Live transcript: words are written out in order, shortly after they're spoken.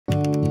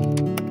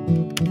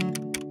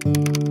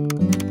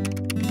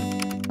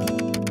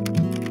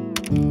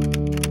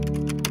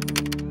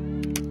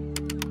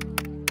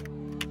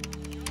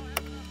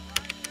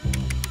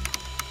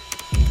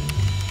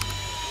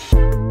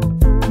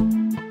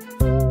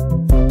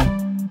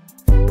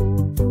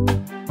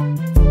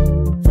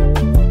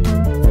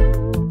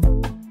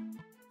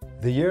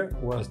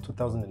was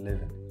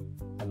 2011.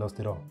 I lost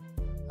it all.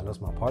 I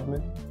lost my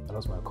apartment, I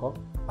lost my car,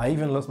 I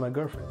even lost my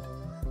girlfriend.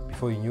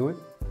 Before you knew it,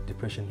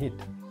 depression hit.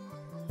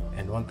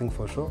 And one thing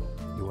for sure,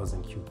 it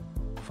wasn't cute.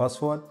 Fast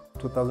forward,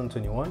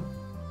 2021,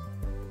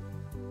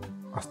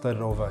 I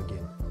started over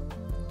again.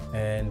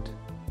 And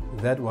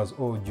that was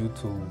all due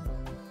to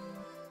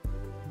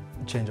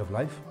change of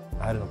life.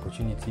 I had an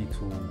opportunity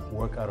to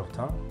work out of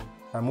town.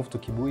 I moved to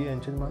Kibuye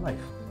and changed my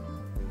life.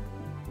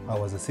 I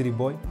was a city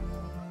boy,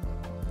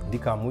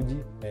 Dika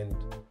Muji, and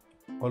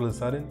all of a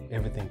sudden,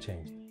 everything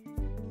changed.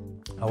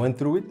 I went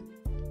through it,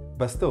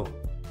 but still,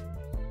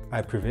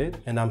 I prevailed,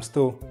 and I'm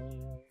still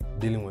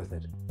dealing with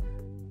it.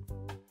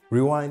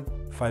 Rewind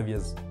 5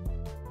 years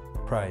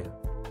prior,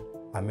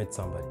 I met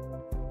somebody.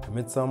 I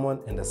met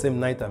someone, and the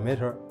same night I met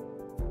her,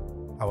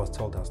 I was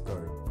told her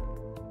story.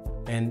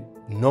 And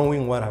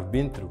knowing what I've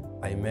been through,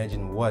 I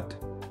imagine what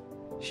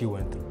she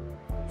went through.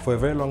 For a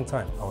very long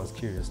time, I was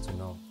curious to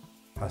know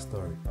her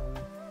story.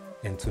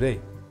 And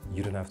today,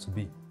 you don't have to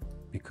be,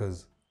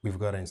 because we've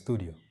got her in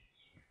studio.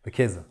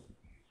 Keza.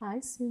 Hi,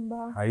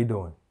 Simba. How you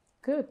doing?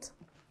 Good.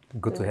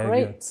 Good to have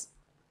great. you.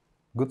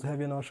 Good to have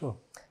you on our show.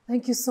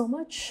 Thank you so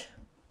much.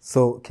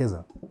 So,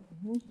 Keza,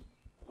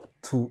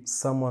 to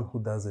someone who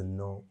doesn't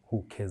know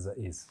who Keza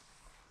is,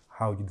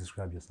 how would you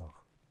describe yourself?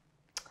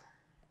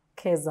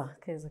 Keza.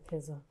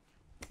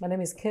 My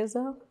name is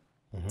Keza.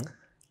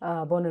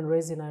 Born and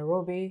raised in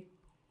Nairobi.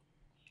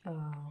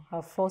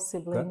 Have 4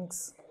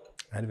 siblings.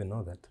 I didn't even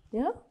know that.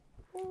 Yeah?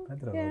 I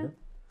didn't know that.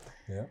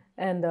 Yeah.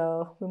 And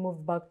we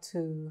moved back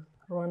to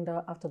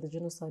Rwanda after the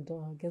genocide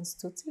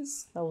against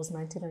Tutsis. That was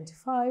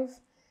 1995.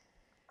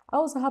 I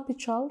was a happy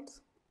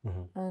child.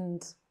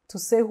 And to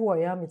say who I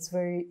am, it's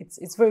very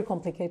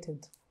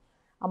complicated.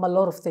 I'm a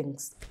lot of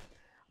things.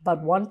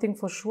 But one thing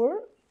for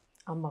sure,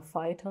 I'm a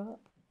fighter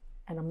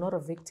and I'm not a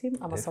victim.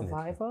 I'm a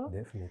survivor.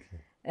 Definitely.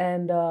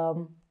 And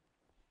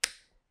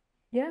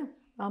yeah,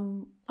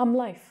 I'm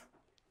life.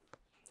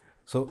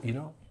 So,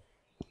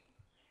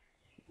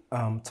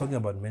 talking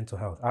about mental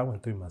health, I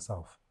went through it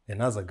myself.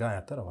 And as a guy,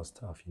 I thought I was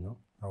tough,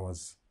 I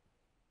was,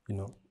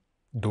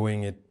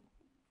 doing it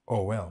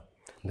all well.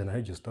 And then I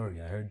heard your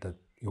story. I heard that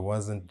it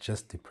wasn't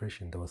just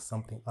depression. There was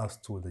something else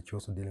too that you're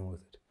also dealing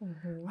with it.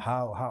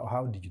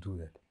 How did you do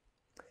that?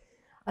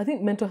 I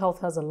think mental health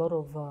has a lot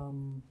of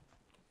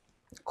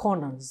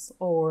corners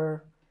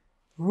or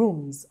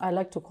rooms. I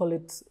like to call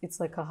it, it's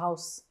like a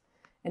house.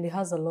 And it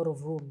has a lot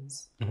of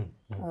rooms.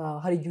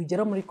 How did you get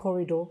on the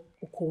corridor?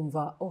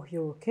 Ukumva, oh,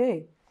 you're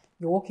okay.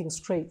 You're walking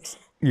straight.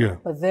 Yeah.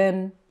 But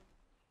then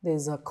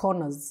there's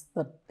corners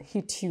that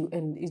hit you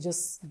and it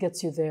just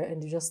gets you there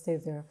and you just stay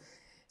there.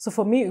 So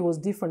for me, it was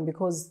different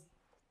because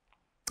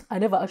I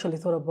never actually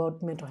thought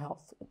about mental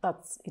health.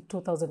 That's in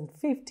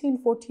 2015,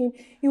 14.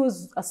 It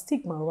was a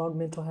stigma around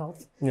mental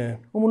health. Yeah.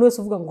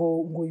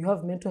 You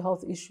have mental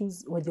health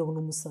issues. Yeah.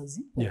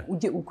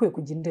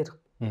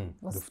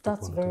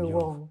 That's very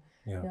wrong.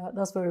 Yeah,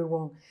 that's very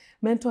wrong.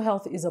 Mental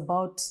health is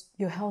about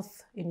your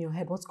health in your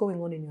head, what's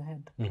going on in your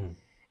head.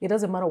 It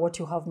doesn't matter what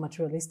you have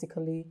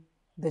materialistically,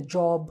 the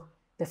job,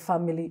 the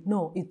family.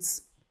 No,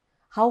 it's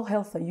how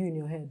healthy are you in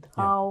your head?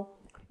 How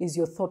is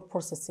your thought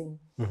processing?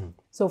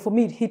 So for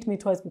me, it hit me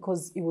twice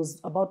because it was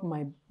about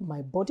my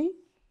body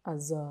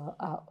as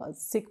a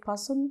sick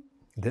person.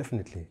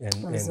 Definitely.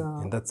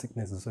 And that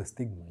sickness is a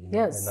stigma.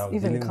 Yes, and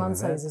even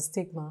cancer is a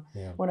stigma.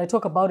 Yeah. When I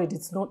talk about it,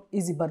 it's not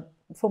easy, but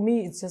for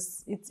me, it's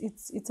just,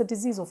 it's a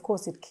disease, of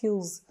course. It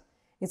kills.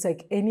 It's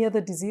like any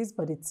other disease,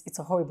 but it's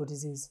a horrible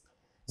disease.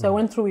 So I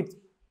went through it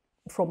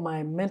from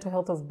my mental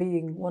health of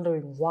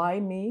wondering why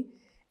me,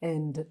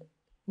 and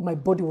my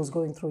body was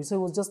going through it. So it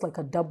was just like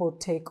a double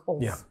take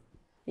of,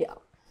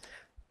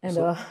 And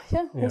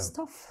it was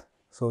tough.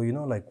 So,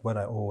 like what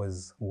I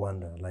always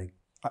wonder,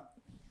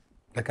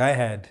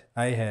 I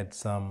had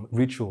some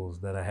rituals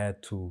that I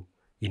had to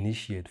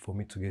initiate for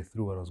me to get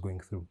through what I was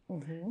going through.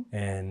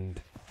 And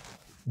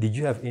did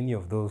you have any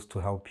of those to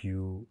help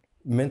you?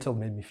 Mental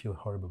made me feel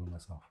horrible with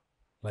myself.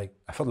 Like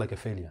I felt like a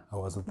failure. I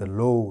was at the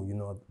low,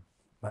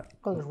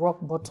 Called it rock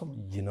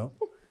bottom.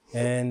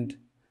 And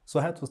so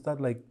I had to start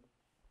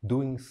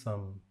doing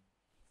some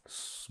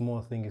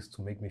small things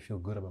to make me feel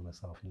good about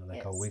myself.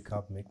 Yes. I'll wake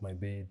up, make my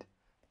bed,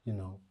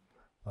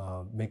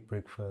 make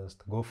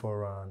breakfast, go for a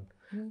run.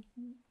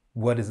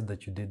 What is it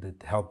that you did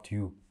that helped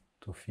you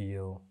to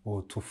feel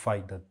or to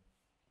fight that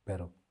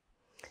battle?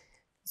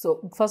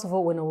 So first of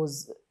all, when I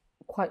was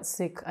quite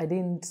sick, I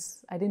didn't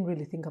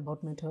really think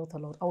about mental health a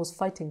lot. I was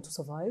fighting to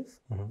survive.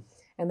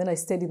 And then I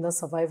stayed in that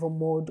survival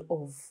mode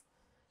of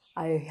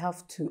I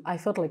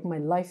felt like my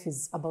life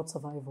is about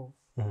survival.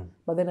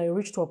 But then I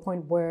reached to a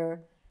point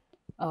where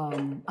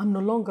I'm no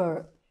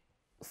longer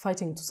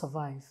fighting to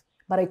survive,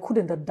 but I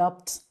couldn't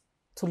adapt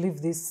to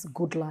live this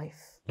good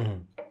life.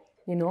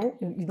 You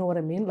know what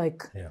I mean?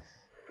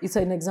 It's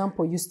an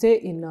example. You stay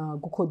in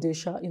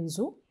Gukodesha in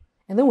Zoo,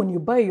 and then when you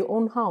buy your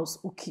own house,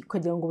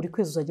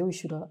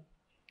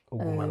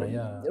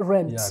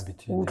 rent. So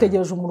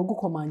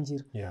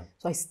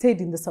I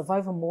stayed in the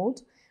survival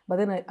mode, but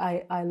then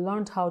I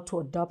learned how to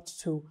adapt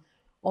to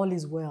all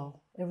is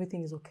well.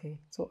 everything is okay.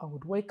 So I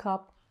would wake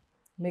up,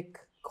 make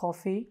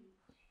coffee.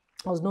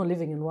 I was not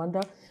living in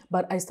Rwanda,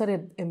 but I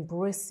started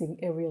embracing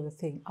every other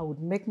thing. I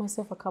would make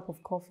myself a cup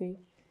of coffee,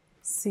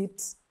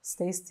 sit,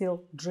 stay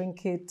still,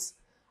 drink it,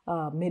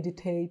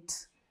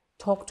 meditate,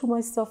 talk to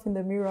myself in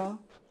the mirror.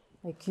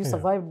 Like, you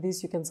survived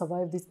this, you can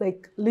survive this.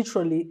 Like,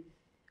 literally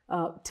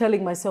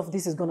telling myself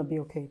this is going to be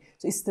okay.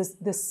 So it's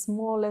the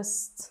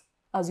smallest,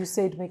 as you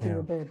said, making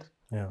your bed.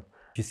 Yeah.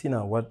 You see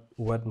now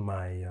what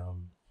my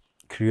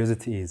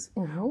curiosity is.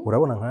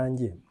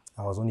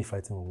 I was only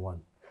fighting with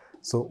one.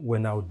 So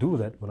when I would do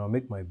that, when I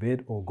make my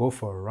bed or go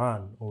for a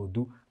run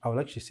I would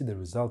actually see the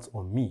results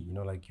on me. You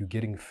know, like you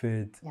getting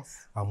fit.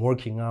 Yes. I'm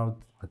working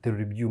out. At the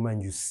review, man,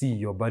 you see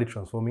your body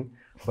transforming.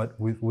 But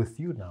with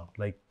you now,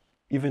 like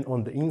even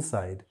on the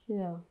inside,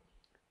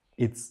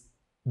 it's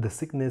the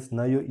sickness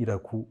nayo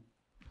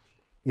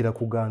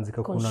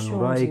irakuganzika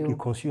kunanura, it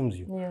consumes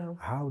you. Yeah.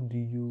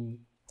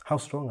 How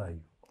strong are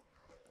you?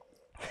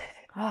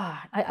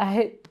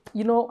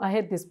 I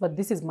hate this, but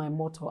this is my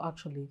motto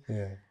actually.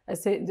 Yeah. I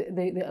say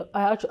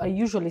I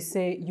usually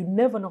say you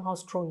never know how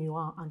strong you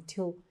are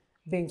until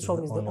being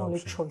strong is the only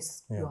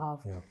choice you have.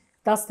 Yeah.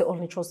 That's the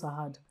only choice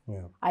I had.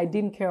 Yeah. I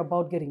didn't care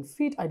about getting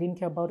fit. I didn't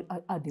care about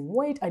adding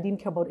weight. I didn't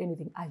care about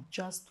anything. I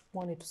just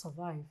wanted to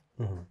survive.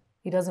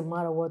 It doesn't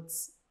matter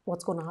what's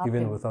going to happen.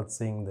 Even without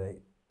seeing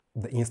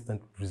the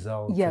instant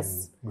results.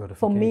 Yes. And gratification.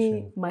 For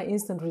me, my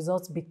instant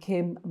results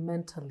became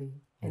mentally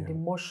and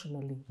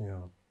emotionally.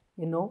 Yeah.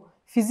 You know,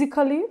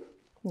 physically,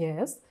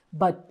 yes,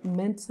 but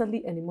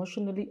mentally and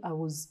emotionally, I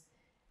was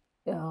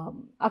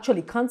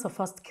actually, cancer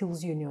first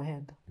kills you in your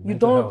head. You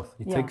don't. Health.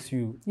 It takes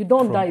you. You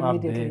don't die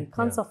immediately.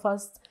 Cancer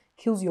first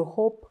kills your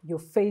hope, your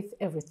faith,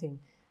 everything.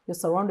 You're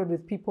surrounded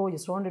with people. You're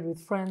surrounded with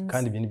friends.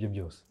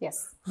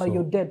 Yes, but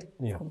you're dead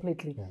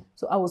completely. Yeah.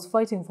 So I was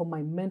fighting for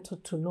my mentor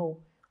to know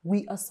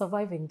we are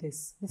surviving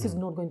this. This is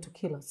not going to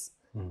kill us.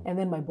 And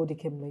then my body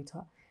came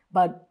later.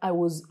 But I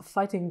was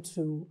fighting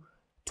to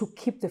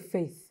keep the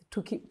faith,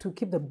 to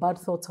keep the bad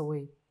thoughts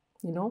away.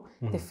 You know,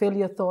 the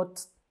failure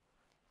thoughts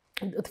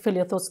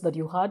that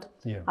you had.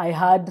 Yeah. I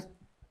had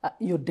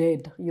you're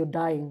dead, you're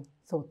dying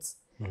thoughts.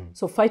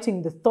 So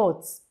fighting the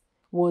thoughts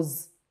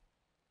was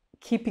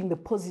keeping the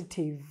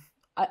positive.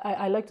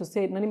 I like to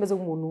say nanimeze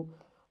nk'umuntu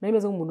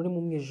uri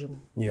mu mwijima.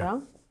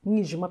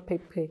 Mwijima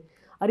pepe.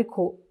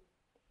 Ariko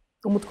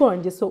umutwe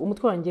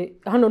wanjye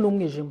hano ni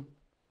umwijima.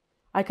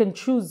 I can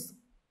choose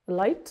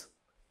light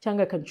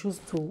cyangwa I can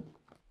choose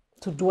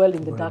to dwell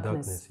in the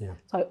darkness. Yeah.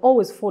 So I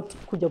always fought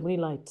kuja muri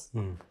light.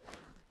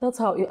 That's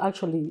how it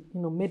actually,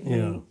 made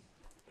me.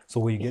 So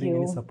were you getting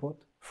any support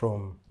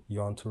from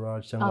your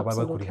entourage?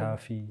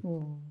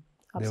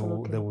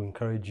 Absolutely. They will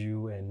encourage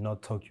you and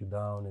not talk you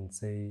down and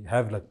say,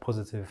 have like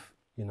positive,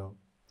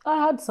 I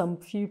had some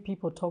few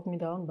people talk me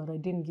down, but I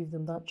didn't give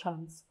them that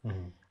chance.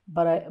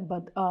 But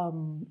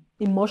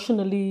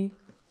emotionally,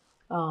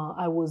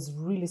 I was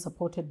really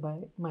supported by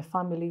my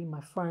family,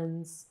 my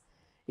friends.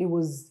 It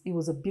was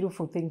a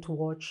beautiful thing to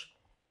watch,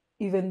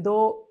 even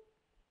though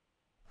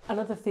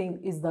another thing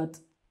is that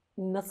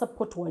na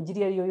support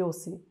wagiriya yo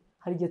yose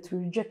hari igihe to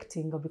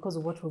rejecting because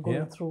of what we're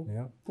going through.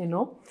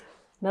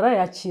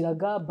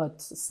 Narayakiraga,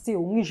 but still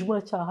umwijima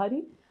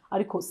uracyahari,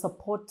 ariko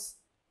support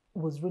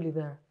was really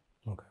there.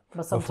 Okay.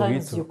 But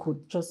sometimes you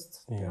could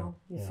just,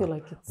 you feel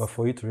like it's... But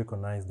for you to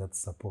recognize that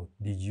support,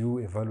 did you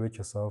evaluate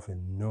yourself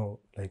and know,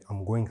 like,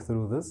 I'm going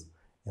through this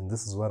and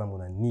this is what I'm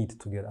going to need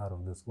to get out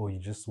of this? Or you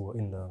just were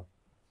in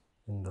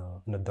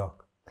the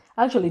dark?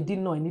 I actually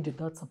didn't know I needed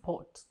that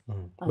support.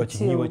 But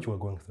you knew what you were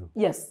going through?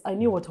 Yes, I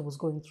knew what I was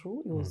going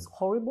through. It was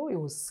horrible. It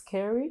was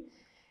scary.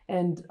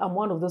 And I'm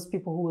one of those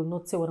people who will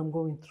not say what I'm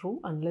going through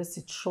unless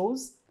it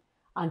shows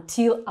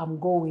until I'm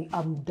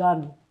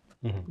done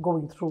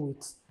going through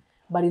it.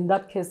 But in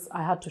that case,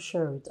 I had to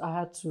share it. I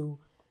had to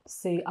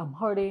say, I'm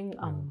hurting,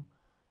 I'm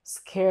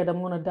scared, I'm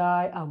going to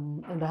die.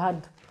 And I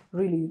had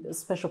really a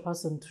special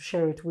person to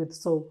share it with.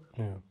 So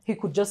he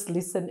could just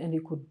listen and he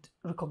could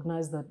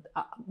recognize that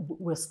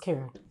we're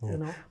scared,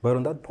 But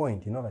on that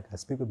point, like I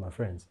speak with my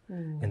friends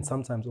and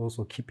sometimes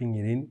also keeping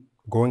it in,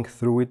 going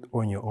through it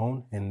on your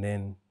own and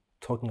then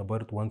talking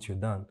about it once you're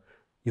done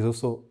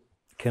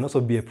can also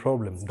be a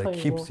problem that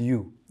keeps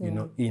you,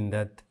 in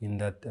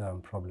that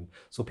problem.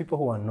 So people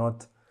who are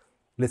not,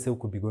 let's say, who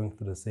could be going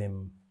through the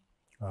same,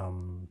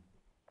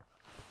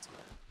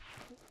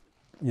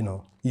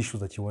 issues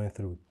that you went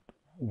through,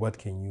 what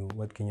can you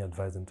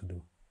advise them to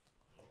do?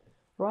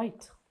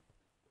 Right.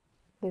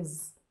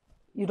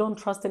 You don't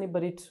trust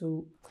anybody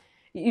to.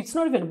 It's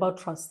not even about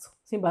trust.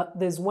 See, but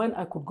there's when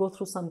I could go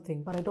through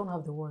something, but I don't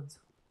have the words.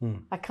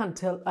 I can't,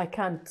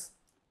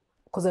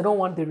 because I don't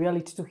want the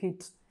reality to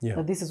hit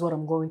that this is what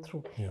I'm going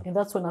through. And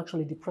that's when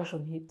actually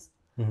depression hits.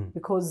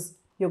 Because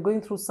you're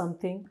going through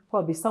something,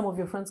 probably some of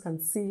your friends can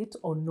see it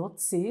or not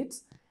see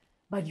it,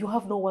 but you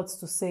have no words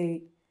to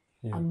say,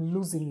 I'm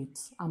losing it,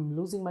 I'm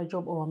losing my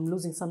job, or I'm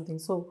losing something.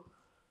 So,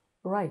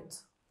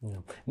 right.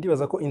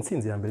 Ndibaza ko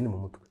intsinzi ya mbere ni mu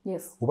mutwe.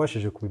 Yes.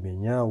 Ubashije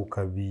kubimenya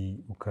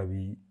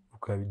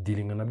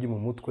ukabidealinga nabyo mu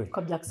mutwe,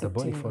 the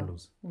body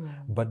follows.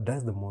 But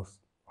that's the most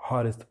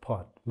hardest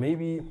part?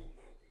 Maybe,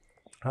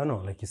 I don't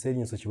know, like you said, in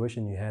your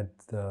situation, you had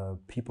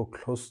people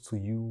close to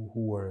you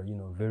who were, you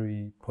know,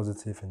 very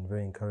positive and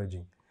very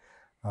encouraging.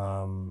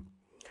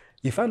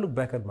 If I look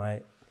back at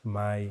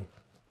my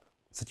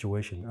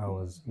situation, I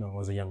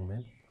was a young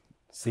man,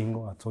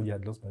 single. I told you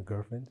I'd lost my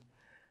girlfriend.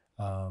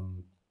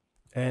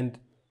 And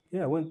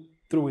yeah, I went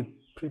through it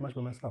pretty much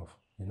by myself,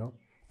 you know,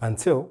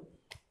 until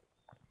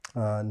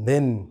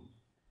then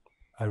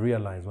I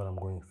realized what I'm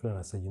going through, and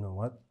I said, you know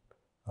what,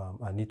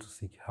 I need to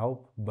seek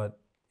help, but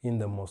in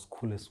the most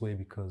coolest way,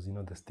 because, you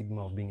know, the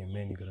stigma of being a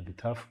man, you're gonna be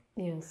tough.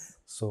 Yes.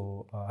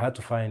 So I had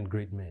to find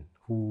great men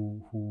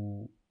who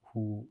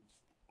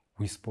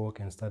we spoke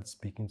and started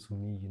speaking to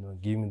me, you know,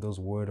 giving me those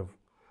words of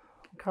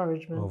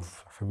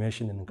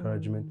affirmation and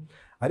encouragement.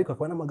 Ariko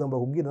akaba n'amagambo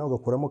akubwira nawe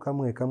ugakuramo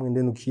kamwe and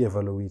then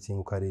ukievaluating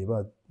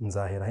ukareba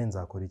nzahera he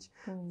nzakora iki.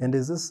 And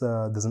there's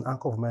an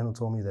uncle of mine who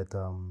told me that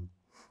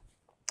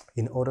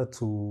in order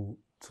to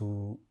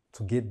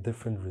get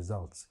different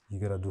results, you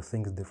gotta do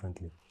things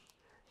differently.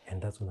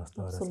 And that's when I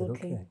started. Absolutely.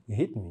 I said, okay, it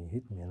hit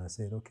me, and I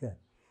said, okay.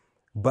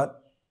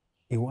 But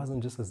it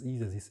wasn't just as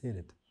easy as he said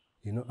it.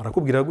 You know,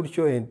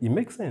 and it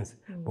makes sense.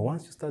 But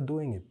once you start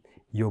doing it,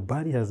 your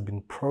body has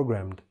been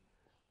programmed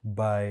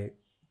by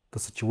the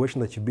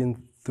situation that you've been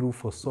through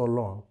for so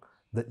long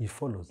that it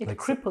follows. It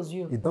cripples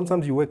you.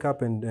 Sometimes you wake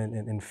up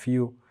and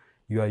feel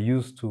you are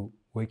used to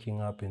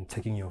waking up and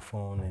taking your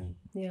phone and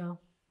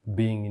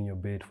being in your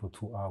bed for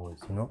 2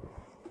 hours, you know?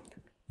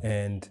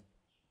 And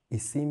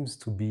it seems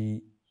to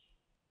be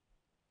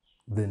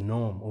the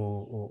norm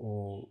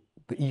or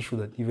the issue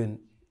that even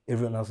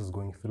everyone else is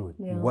going through it.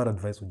 Yeah. What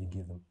advice would you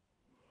give them?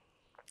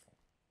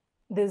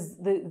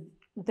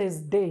 There's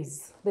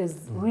days, there's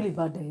really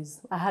bad days.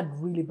 I had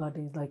really bad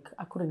days, like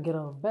I couldn't get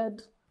out of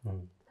bed.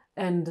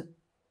 And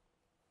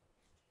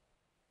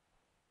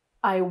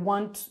I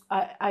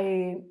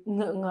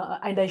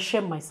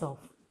shame myself.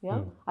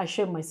 Yeah, I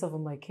shame myself.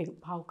 I'm like, hey,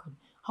 how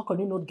can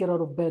you not get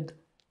out of bed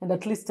and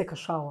at least take a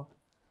shower,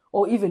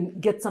 or even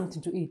get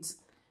something to eat?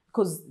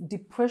 Because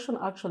depression,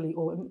 actually,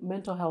 or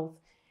mental health,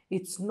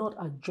 it's not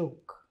a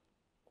joke,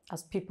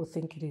 as people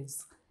think it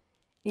is.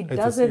 It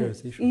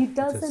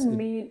doesn't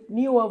mean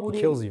it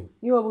kills you.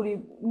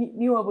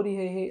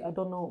 I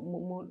don't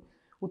know.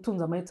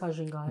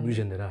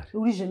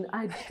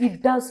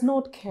 It does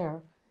not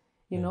care.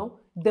 You know,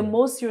 the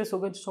more serious we're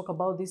going to talk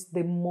about this,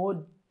 the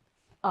more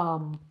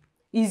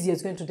easier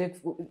it's going to take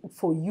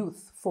for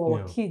youth,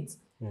 for our kids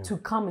to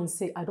come and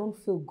say, I don't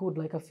feel good.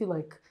 Like, I feel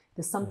like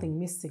there's something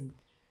missing.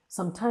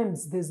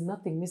 Sometimes there's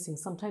nothing missing.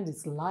 Sometimes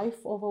it's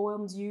life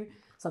overwhelms you.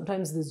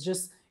 Sometimes there's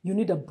just, you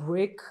need a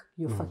break,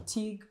 you're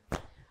fatigued.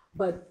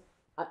 But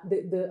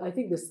I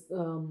think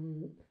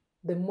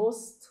the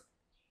most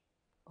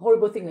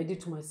horrible thing I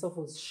did to myself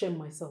was shame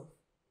myself.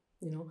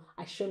 You know,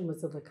 I shamed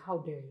myself, like, how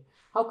dare you?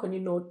 How can you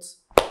not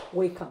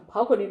wake up?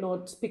 How can you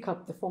not pick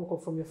up the phone call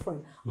from your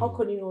friend? How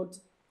can you not?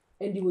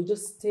 And you will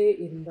just stay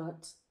in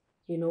that,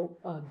 you know,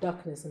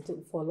 darkness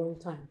for a long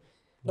time.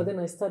 But then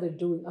I started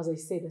doing, as I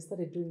said,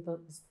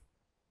 those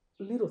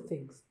little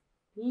things.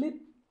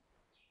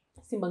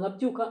 Simba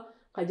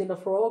kajenda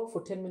for a walk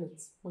for 10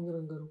 minutes.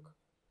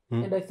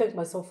 And I thank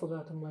myself for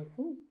that. I'm like,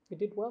 you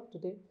did work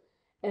today.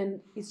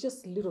 And it's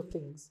just little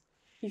things.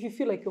 If you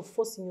feel like you're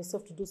forcing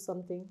yourself to do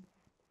something,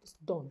 just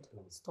don't.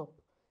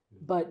 Stop.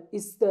 But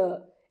it's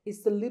the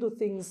little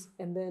things,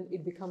 and then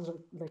it becomes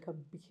like a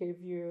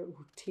behavior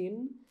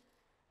routine.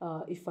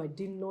 If I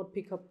did not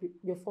pick up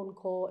your phone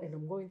call and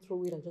I'm going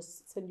through it, I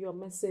just send you a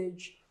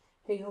message.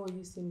 Hey, how are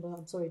you, Simba?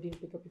 I'm sorry I didn't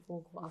pick up your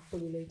phone call. I'll call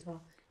you later.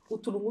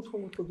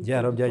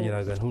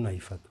 byageraga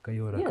ntunayifata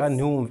ukayihora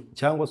kandi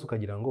cyangwa se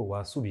ukagira ngo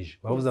wasubije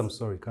wavuze I'm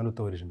sorry kandi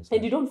utohereje message.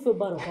 And you don't feel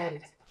bad about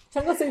it.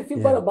 Cyangwa se you feel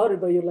bad about it,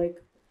 but you're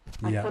like,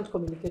 I can't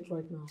communicate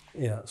right now.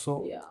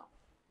 So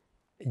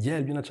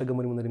ibyo nacaga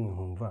muri rimwe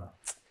nkumva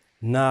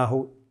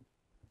naho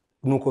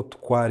nuko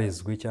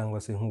twarezwe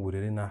cyangwa se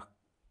nk'uburere na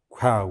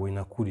hawe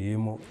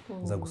nakuriyemo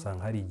za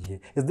gusanga hari igihe.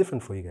 It's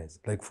different for you guys.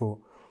 Like for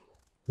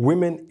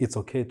women, it's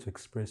okay to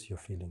express your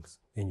feelings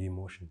and your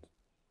emotions.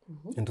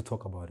 And to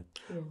talk about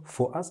it.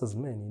 For us as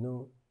men, you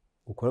know,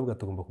 ukora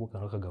tugomba kuba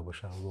nk'akagabo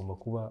sha ugomba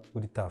kuba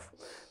uri tough.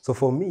 So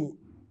for me,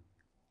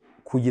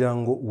 kugira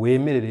ngo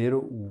wemere rero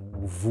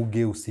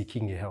uvuge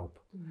useeking help,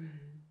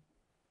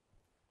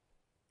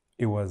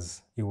 it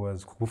was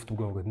kufite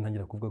ubwoba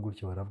ntangira kuvuga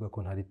gutyo baravuga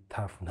ko ntari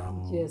tough,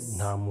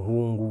 nta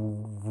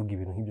muhungu uvuga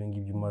ibintu nk'ibyo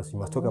ngibyo, you must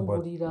talk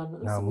about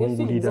nta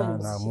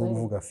muhungu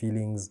uvuga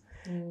feelings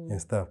and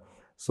stuff.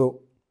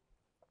 So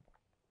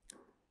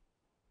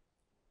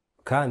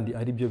kandi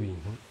ari byo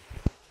bintu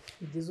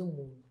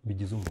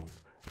bigize umuntu.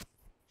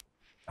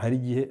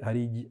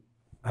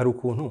 Hari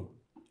ukuntu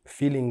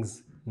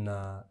feelings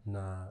na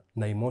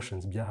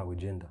emotions byahawe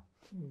gender,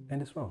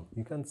 and it's wrong.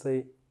 You can't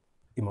say,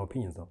 in my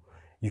opinion though,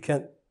 you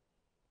can't.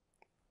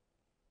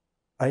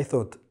 I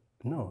thought,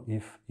 no,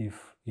 if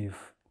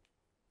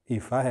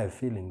I have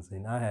feelings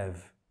and I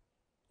have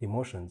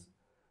emotions,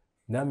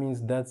 that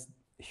means that's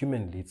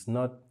humanly, it's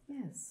not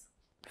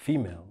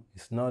female,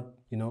 it's not,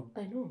 you know,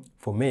 I know.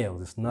 For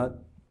males, it's not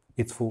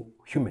it's for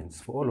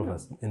humans, for all of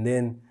us. And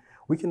then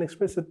we can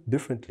express it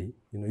differently.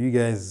 You know, you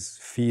guys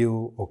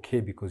feel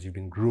okay because you've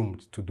been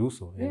groomed to do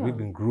so, and we've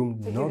been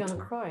groomed not you're gonna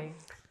cry.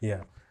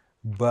 Yeah,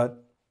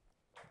 but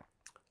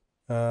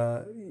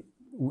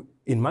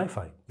in my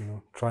fight, you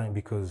know, trying,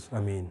 because I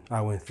mean,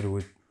 I went through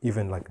it.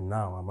 Even like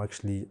now, I'm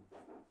actually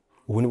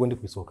when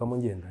we saw come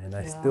on, and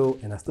I still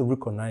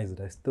recognize it.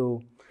 I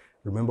still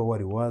remember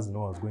what it was, and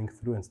what I was going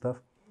through and stuff.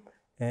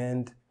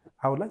 And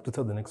I would like to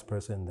tell the next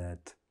person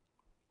that,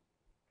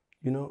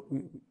 you know,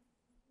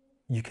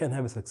 you can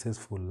have a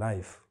successful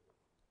life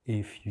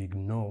if you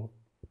ignore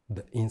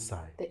the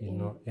inside, you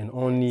know, and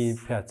only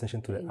pay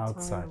attention to the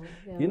outside.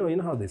 You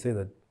know how they say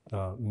that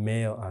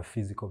male are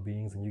physical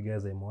beings and you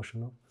guys are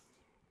emotional?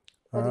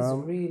 That is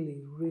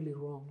really, really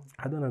wrong.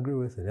 I don't agree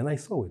with it. And I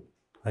saw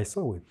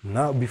it.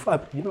 Now, before,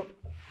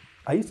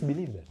 I used to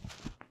believe that.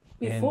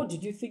 Before,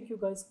 did you think you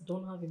guys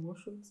don't have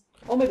emotions?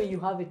 Or maybe you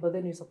have it, but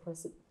then you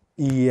suppress it?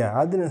 Yeah,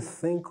 I didn't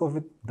think of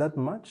it that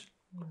much,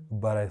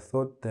 but I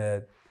thought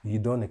that you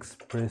don't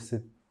express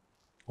it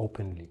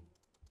openly,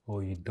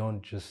 or you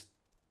don't just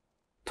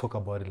talk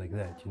about it like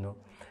that, you know.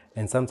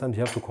 And sometimes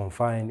you have to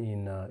confine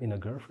in a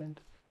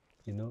girlfriend,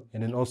 you know,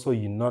 and then also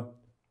you're not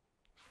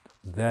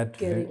that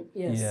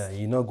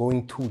you're not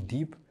going too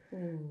deep.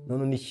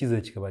 None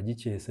n'icyizere kikaba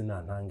gikeye se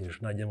nantangeje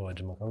najya mu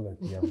bajima akavuga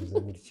ati yavuze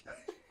gutya.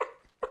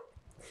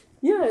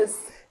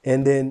 Yes.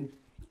 And then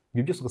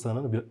ibyo byose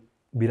ugasanga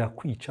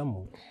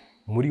birakwicamo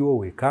muri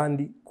wowe,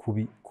 kandi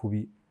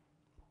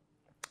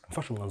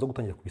mfasha umwanzo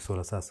gutangira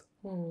kubisora sasa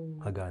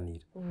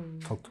haganira,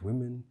 talk to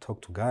women,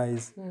 talk to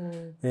guys,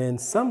 and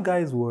some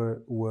guys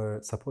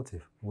were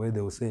supportive, where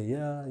they would say,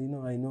 yeah, you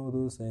know, I know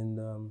this, and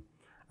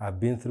I've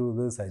been through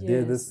this, I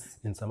did this,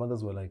 and some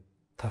others were like,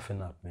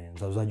 toughen up, man.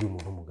 That is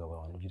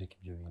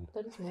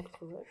not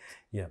correct.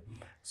 Yeah.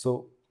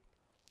 So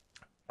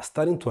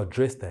starting to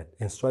address that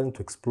and starting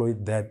to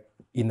exploit that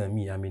inner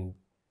me. I mean,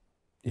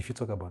 if you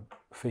talk about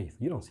faith,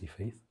 you don't see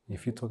faith.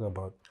 If you talk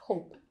about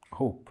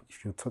hope,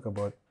 if you talk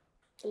about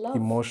love,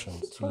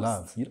 emotions,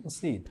 love, you don't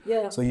see it.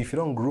 Yeah. So if you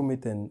don't groom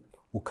it and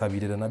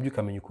ukabirera nabyo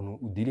ukamenya ukuntu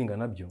udiringa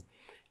nabyo,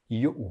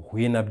 iyo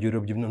uhuye nabyo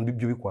rero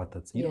byo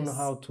bikwatatse, you don't know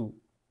how to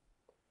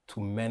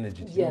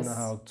manage it. You don't know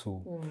how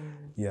to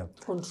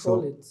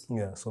control it.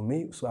 Yeah. So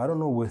I don't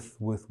know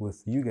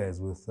with you guys,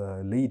 with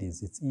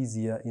ladies, it's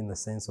easier in the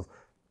sense of,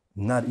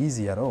 not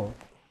easy at all,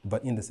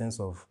 but in the sense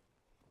of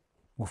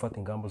gufata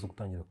ingamba zo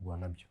gutangira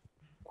kurwana nabyo,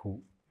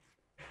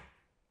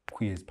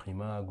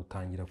 kwiyexprima,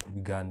 gutangira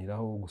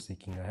kubiganiraho,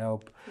 guseekinga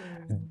help.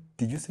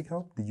 Did you seek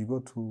help? Did you go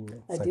to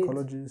a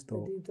psychologist?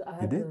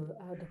 I did.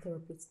 I had a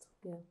therapist.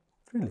 Yeah.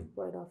 Really?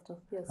 Right after.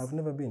 Yes. I've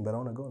never been, but I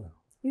want to go now.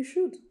 You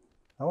should.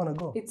 I want to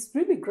go. It's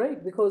really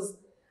great, because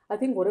I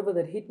think whatever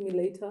that hit me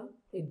later,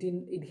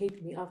 it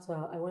hit me after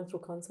I went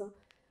through cancer.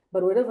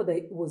 But whatever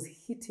that was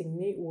hitting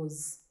me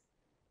was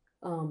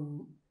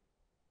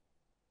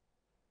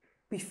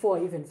before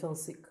I even fell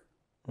sick,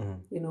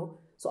 you know.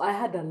 So I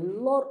had a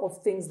lot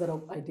of things that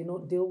I did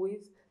not deal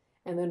with.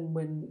 And then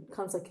when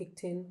cancer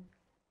kicked in,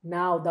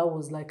 now that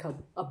was like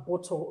a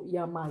bottle,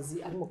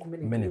 yamazi,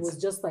 it was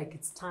just like,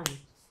 it's time.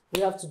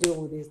 We have to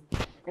deal with this.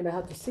 And I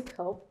had to seek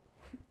help.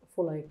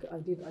 I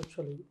did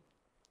actually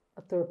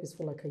a therapist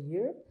for like a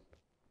year.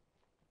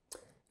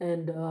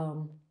 And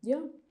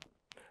yeah.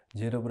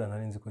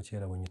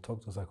 When you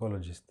talk to a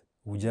psychologist,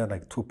 would you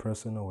like two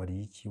personal or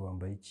iki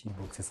wambaye iki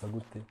boxes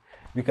agute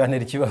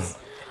bikanera ikibazo?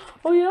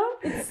 Oh yeah,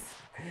 it's,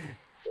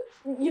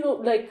 you know,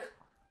 like,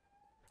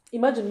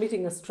 imagine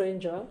meeting a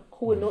stranger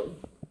who will not,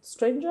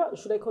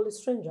 should I call it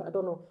stranger? I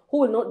don't know.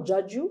 Who will not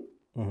judge you.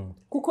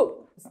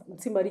 Kuko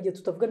simbarije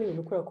tutavugana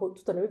ibintu kubera ko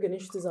tutanabiga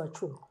n'inshuti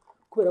zacu.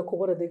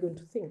 What are they going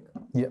to think?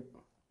 Yeah.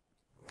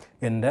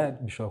 And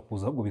that bishobora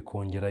kuza ahubwo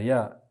bikongera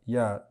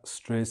ya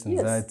stress,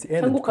 anxiety,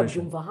 and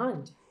depression. Ukabyumva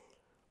ahandi.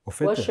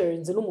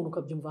 Washarinze n'umuntu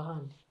ukabyumva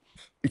ahandi.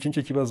 Iki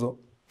nicyo kibazo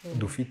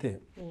dufite.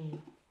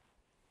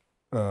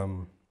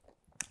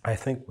 I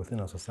think within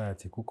our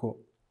society, kuko,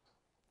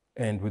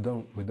 and we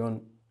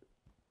don't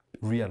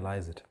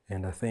realize it.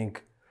 And I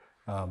think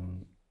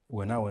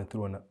when I went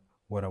through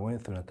what I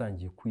went through,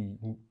 natangiye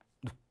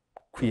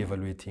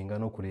kwi-evaluatinga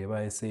no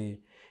kureba ese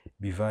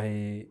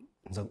bivahe,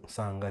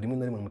 nsanga rimwe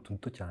na rimwe mu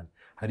tuntu cyane.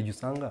 Hari igihe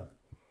usanga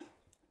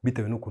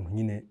bitewe n'ukuntu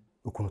nyine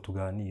ukuntu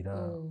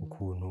tuganira,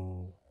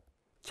 ukuntu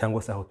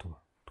cyangwa se aho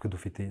tuba. Twe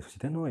dufite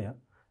societe ntoya,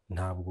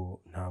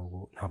 ntabwo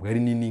ari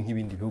nini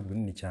nk'ibindi bihugu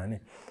binini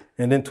cyane.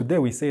 And then today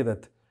we say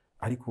that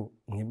ariko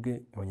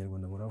mwebwe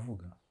abanyarwanda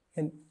muravuga.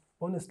 And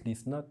honestly,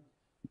 it's not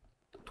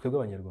twebwe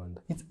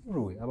abanyarwanda. It's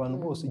everywhere. Abantu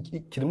bose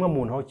kiremwa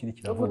muntu aho kiri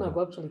kiravuga.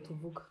 Ntabwo actually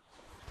tuvuga.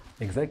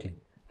 Exactly.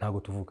 Ntabwo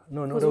tuvuga.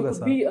 No, we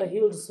could be a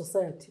healed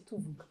society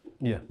tuvuga.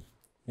 Yeah.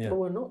 But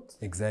we're not.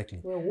 Exactly.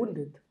 We're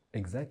wounded.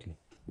 Exactly.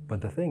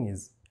 But the thing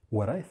is,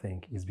 what I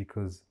think is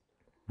because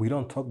we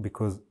don't talk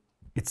because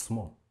it's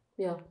small.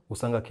 Yeah.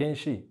 Usanga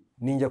kenshi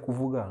ninjya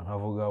kuvuga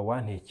nkavuga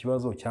wanteye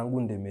ikibazo cyangwa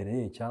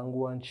undemereye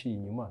cyangwa wanciye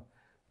inyuma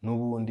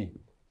n'ubundi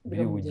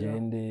biri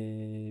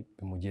bugende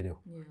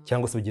bimugereho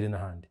cyangwa se bigire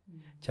n'ahandi.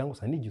 cyangwa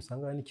se n'igihe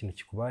usanga hari n'ikintu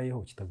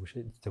kikubayeho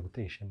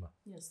kitaguteye ishema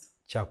Yes.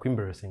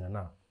 embarrassing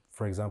enough.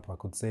 For example, I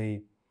could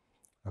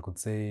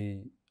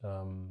say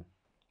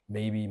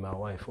maybe my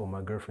wife or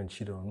my girlfriend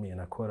cheated on me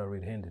and I caught her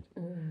red-handed.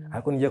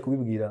 Ariko nijya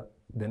kubibwira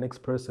the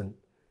next person,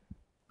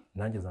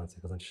 nanjye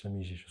zanseka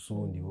zanshishamo ijisho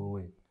subundi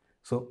wowe.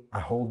 So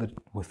I hold it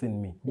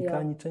within me.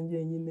 Bikanyica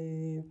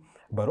njyenyine.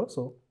 But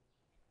also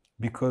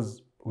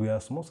because we are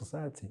a small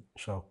society,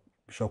 shall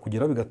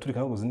kugera bigaturika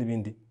nkaguze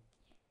n'ibindi,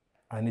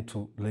 I need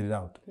to let it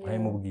out.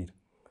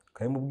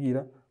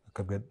 Kayimubwira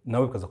akabwira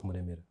nawe bikaza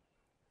kumuremera.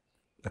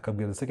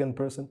 Akabwira the second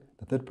person,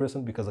 the third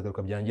person, because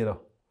agaruka byangeraho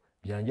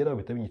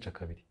bihita binyica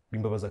kabiri,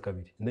 bimbabaza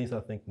kabiri. And then you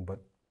start thinking, but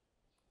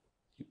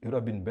it would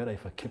have been better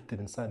if I kept it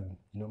inside,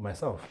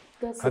 myself.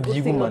 That's the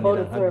good thing about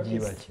a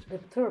therapist. The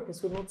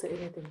therapist will not say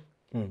anything.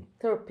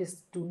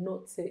 Therapists do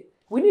not say.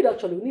 We need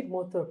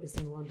more therapists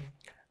in Rwanda.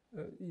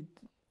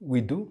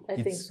 We do.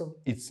 I think so.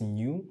 It's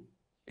new.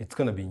 It's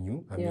gonna be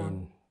new. I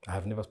mean, I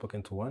have never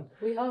spoken to one.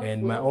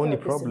 And my have only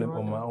therapists problem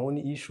or my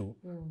only issue,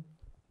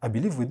 I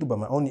believe we do, but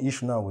my only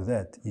issue now with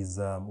that is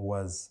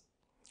was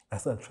I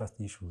still have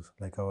trust issues.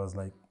 Like I was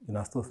like,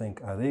 I still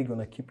think, are they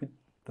gonna keep it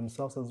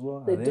themselves as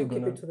well? They do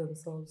keep it to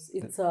themselves.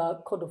 It's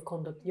a code of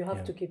conduct. You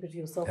have to keep it to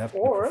yourself. They have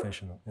to be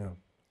professional.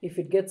 If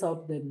it gets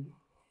out, then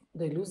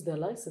they lose their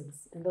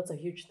license, and that's a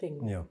huge thing.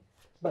 Yeah.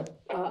 But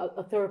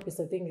a therapist,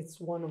 I think, it's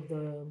one of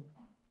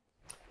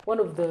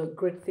the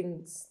great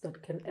things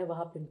that can ever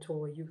happen to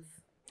our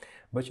youth.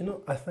 But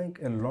I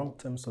think a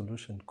long-term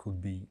solution could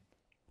be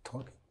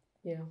talking.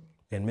 Yeah.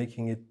 And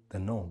making it the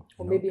norm.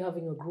 Or maybe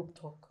having a group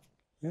talk.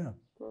 Yeah.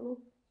 I don't know.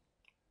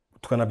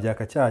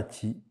 Tukanabyaka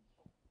cyaki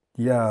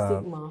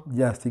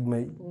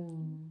stigma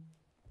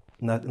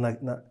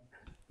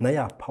na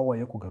ya power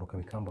yo kugaruka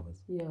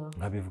bikambabaza.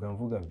 Nkabivuga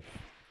mvuga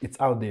it's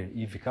out there.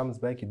 If it comes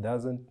back, it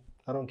doesn't,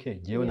 I don't care.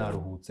 Jewe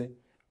naruhutse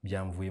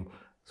byamvuyemo.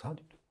 So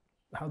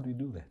how do you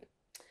do that?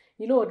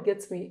 You know what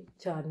gets me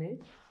cyane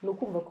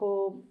nukumva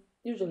ko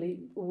usually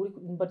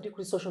mbadi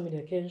kuri social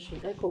media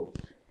kenshi ariko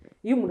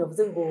iyo umuntu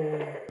avuze ngo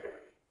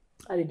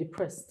are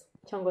depressed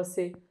cyangwa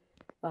se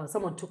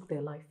someone took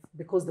their life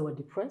because they were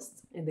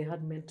depressed and they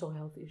had mental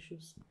health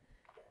issues,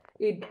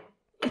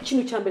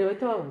 ikintu cyambere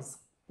bahita babaza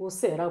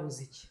wose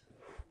yarabuze iki,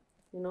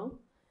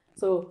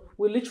 so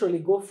we literally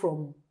go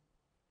from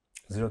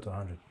 0 to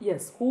 100.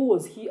 Yes, who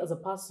was he as a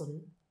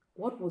person,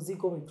 what was he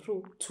going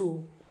through,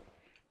 to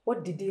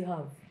what did he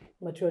have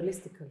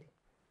materialistically.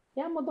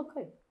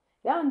 Modoka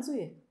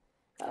nzuye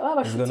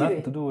it's got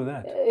nothing to do with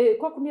that.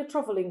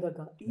 Traveling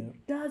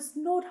it does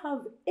not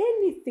have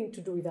anything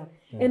to do with that.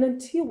 And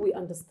until we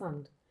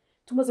understand,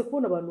 tumaze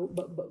kubona abantu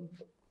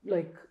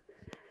like,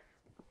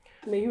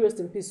 may you rest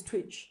in peace,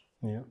 Twitch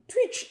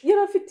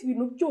yarafite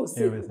ibintu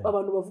byose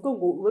abantu bavuga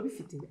ngo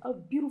urabifite, a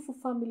beautiful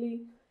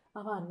family,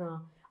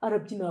 abana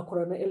arabyina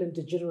akorana Ellen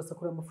DeGeneres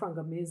akora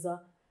amafaranga meza.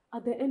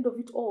 At the end of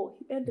it all,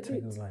 he ended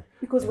it.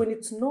 Because when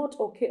it's not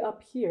okay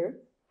up here,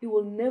 it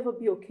will never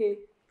be okay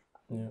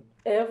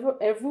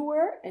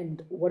everywhere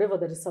and whatever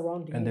that is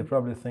surrounding and you. They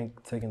probably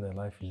think taking their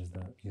life is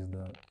the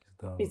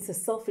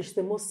It's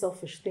the most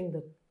selfish thing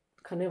that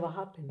can ever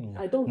happen.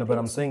 I don't. No, but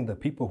I'm saying the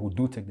people who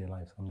do take their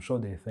lives, I'm sure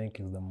they think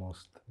is the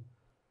most.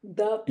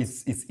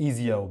 It's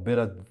easier or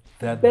better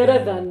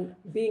than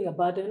being a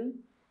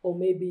burden, or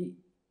maybe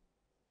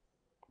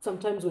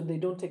sometimes when they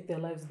don't take their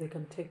lives, they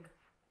can take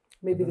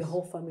maybe the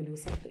whole family or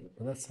something.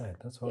 But that's sad.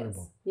 That's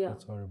horrible. Yes. Yeah.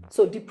 That's horrible.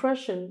 So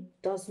depression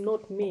does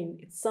not mean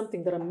it's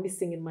something that I'm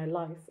missing in my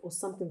life or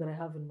something that I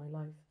have in my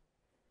life.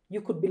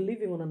 You could be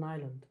living on an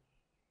island.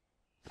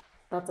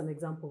 That's an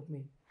example of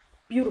me.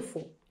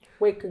 Beautiful.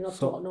 Waking up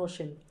to an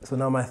ocean. So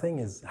now my thing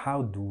is,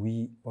 how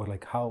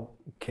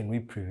can we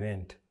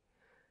prevent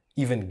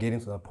even getting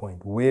to that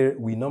point where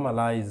we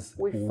normalize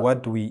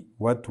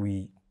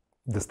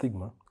the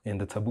stigma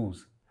and the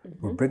taboos.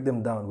 We break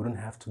them down. We don't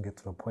have to get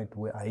to a point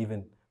where I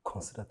even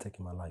consider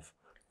taking my life.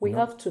 We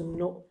have to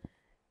know,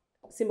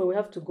 Simba, we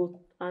have to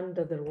go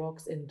under the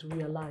rocks and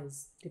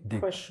realize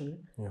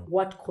depression,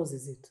 what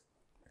causes it.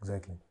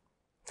 Exactly.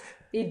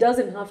 It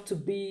doesn't have to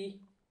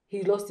be,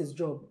 he lost his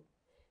job,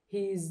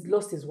 he's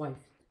lost his wife.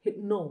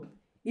 No,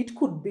 it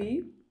could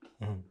be,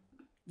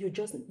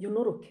 you're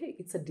not okay.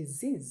 It's a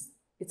disease.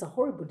 It's a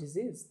horrible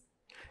disease.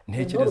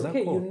 You're not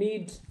okay. You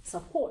need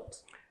support.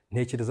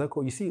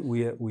 You see,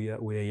 we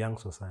are a young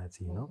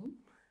society, you know.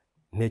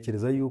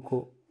 Ntekereza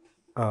yuko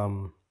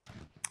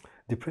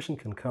depression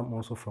can come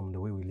also from the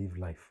way we live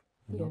life,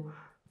 you know,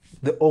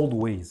 the old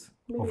ways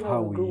of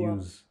how we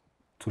use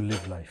to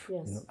live life.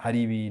 Yes. You know,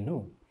 hari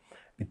ibintu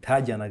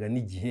bitajyanaga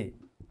n'igihe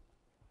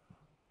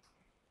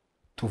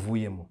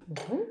tuvuyemo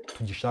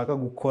tugishaka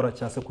gukora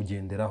cyangwa se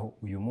kugenderaho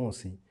uyu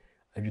munsi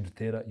abyo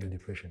dutera your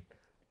depression.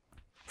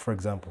 For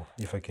example,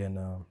 if I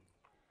can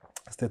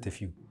state a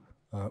few,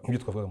 nk'ibyo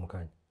twavuga mu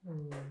kanya.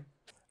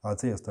 I'll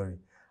tell you a story.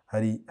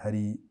 Hari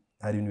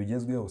ibintu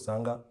bigezweho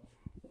usanga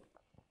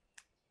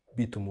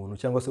bita umuntu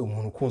cyangwa se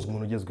umuntu ukunze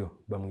umuntu ugezweho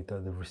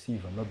bamwita the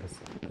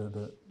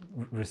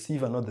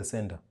receiver, not the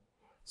sender.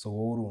 so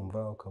wowe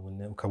urumva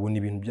ukabona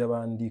ibintu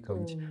by'abandi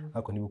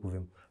ariko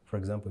ntibikuvemo. For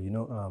example, you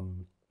know,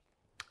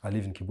 I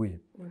live in Kibuye.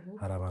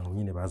 Hari abantu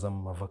nyine baza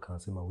mu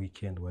mavakansi, ma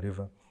weekend,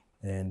 whatever,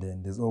 and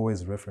then there's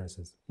always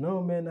references.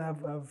 No man, I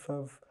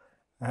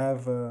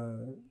have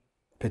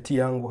petit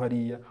yangu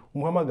hariya,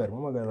 umuhamagara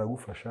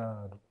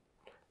aragufasha,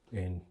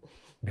 and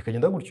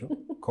bikagenda gutyo.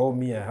 Call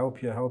me, I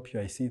help you,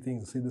 I see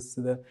things, I see this,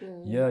 see that.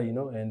 Yeah, you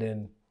know, and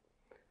then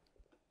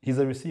he's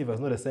a receiver,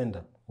 he's not a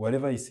sender.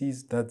 Whatever he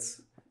sees,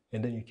 that's,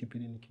 and then you keep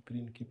it in.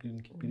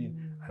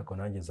 Ariko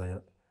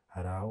nanjye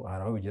hari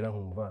aho bigera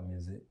nkumva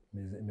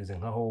meze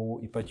nkaho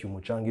ipakiye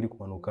umucanga iri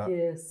kumanuka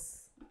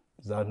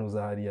za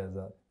ntuza hariya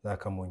za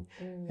Kamonyi.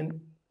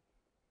 And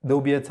there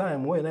will be a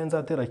time where nanjye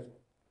nzatera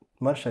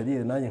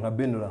marshalier nanjye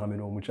nkabenura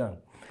nkamena uwo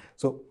mucanga.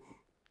 So,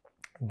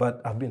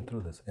 but I've been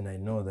through this, and I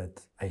know that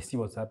I see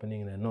what's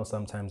happening, and I know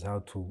sometimes how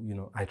to, you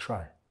know, I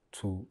try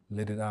to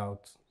let it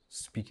out,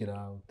 speak it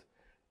out,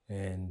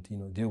 and, you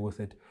know, deal with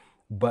it.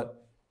 But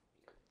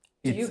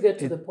did you get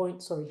to the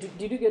point, sorry,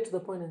 did you get to the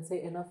point and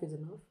say enough is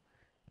enough?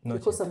 Not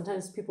because yet.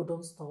 Sometimes people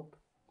don't stop.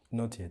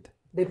 Not yet.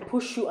 They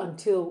push you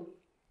until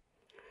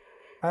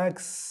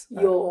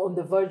you're on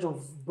the verge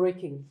of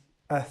breaking.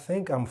 I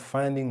think I'm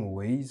finding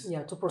ways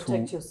to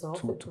protect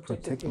yourself. To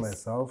protect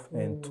myself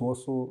and to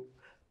also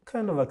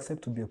kind of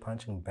accept to be a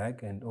punching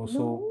bag, and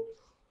also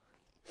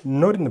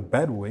not in a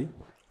bad way.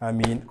 I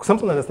mean,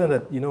 sometimes I understand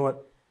that, you know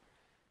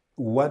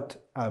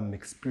what I'm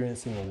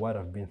experiencing or what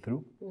I've been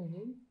through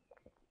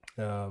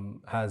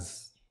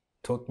has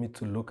taught me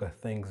to look at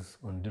things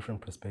on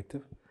different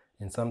perspective.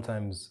 And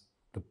sometimes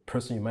the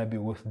person you might be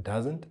with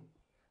doesn't,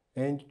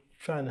 and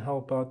try and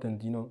help out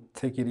and, you know,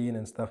 take it in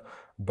and stuff.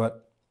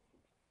 But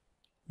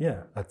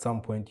yeah, at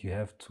some point you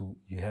have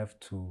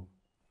to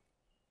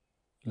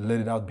let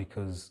it out,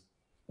 because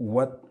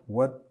what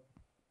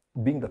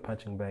being the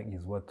punching bag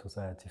is what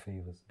society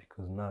favors,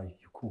 because now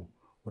you're cool.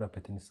 What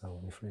happened is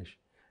fresh.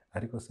 I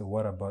think I say,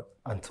 what about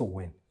until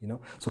when, you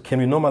know? So can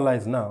we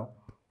normalize now,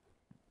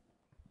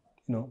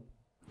 you know?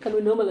 Can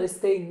we normalize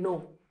saying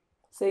no?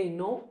 Saying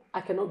no,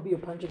 I cannot be a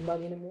punching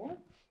bag anymore?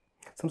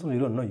 Sometimes you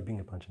don't know you're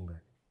being a punching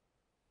bag.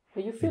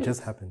 But you feel it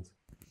just happens.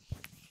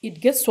 It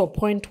gets to a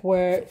point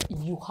where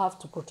you have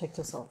to protect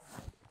yourself.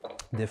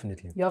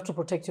 Definitely. You have to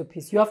protect your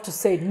peace. You have to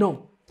say,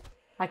 no,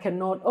 I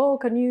cannot. Oh,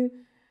 can you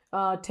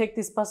take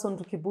this person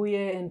to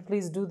Kibuye and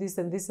please do this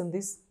and this and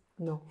this?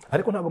 No.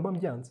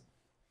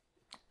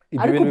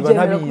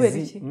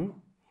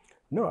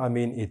 No, I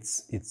mean,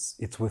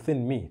 it's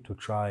within me to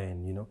try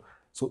and, you know.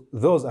 So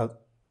those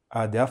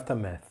are the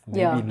aftermath.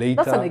 Maybe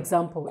later. That's an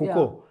example.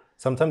 Yeah.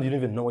 Sometimes you don't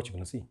even know what you're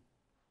going to see.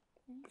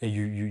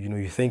 You know,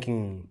 you're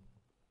thinking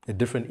a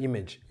different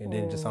image, and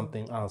then just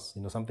something else,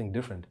 you know, something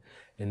different.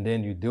 And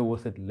then you deal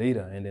with it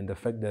later. And then the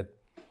fact that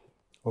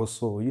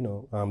also, you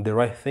know, the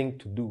right thing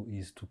to do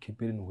is to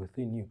keep it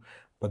within you.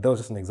 But that was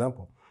just an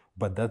example.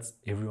 But that's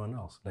everyone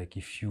else. Like,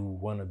 if you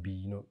want to be,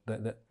 you know,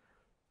 that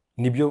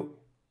nibyo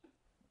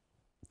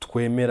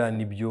twemera,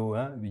 nibyo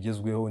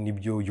bigezweho,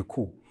 nibyo you're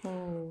cool.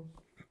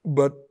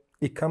 But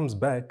it comes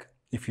back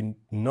if you're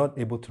not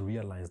able to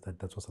realize that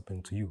that's what's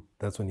happening to you.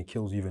 That's when it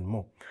kills you even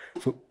more.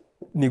 So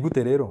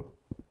nigute rero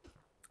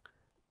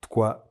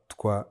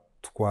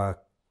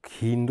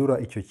twahindura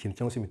icyo kintu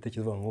cyangwa se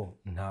imitekerereze ngo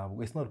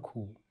ntabwo, it's not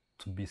cool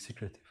to be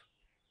secretive,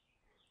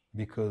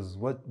 because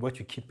what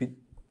you keep it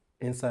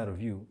inside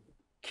of you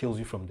kills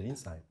you from the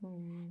inside.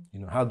 You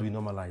know, how do we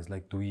normalize?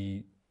 Like,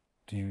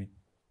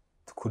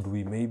 could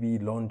we maybe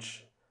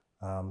launch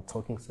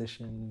talking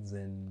sessions?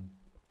 And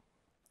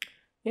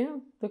yeah,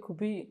 there could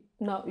be.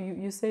 Now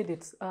you said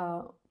it.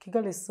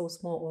 Kigali is so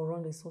small, or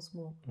Rwanda is so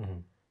small.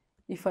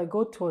 If I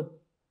go to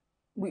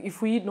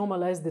if we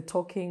normalize the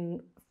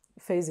talking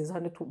phases,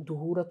 hande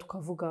duhura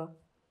tukavuga,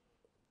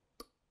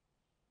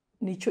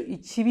 nicho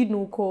ikibi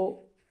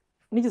nuko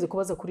nigeze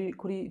kubaza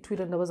kuri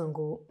Twitter ndabaza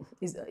ngo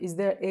is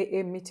there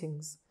AA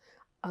meetings,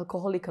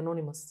 Alcoholic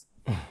Anonymous?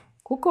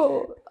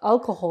 Kuko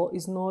alcohol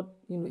is not,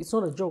 you know, it's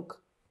not a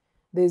joke.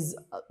 There's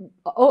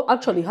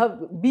actually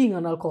being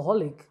an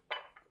alcoholic,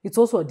 it's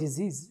also a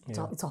disease.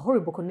 It's a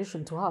horrible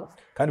condition to have.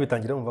 Kandi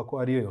bitangira mva ko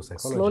ari yo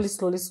psychology.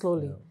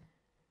 Slowly.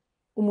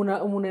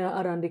 Umuna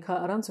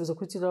arandika aransubiza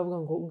kuri Twitter avuga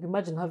ngo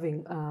imagine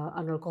having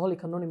an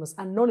Alcoholic Anonymous.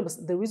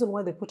 The reason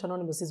why they put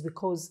anonymous is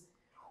because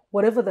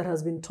whatever that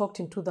has been talked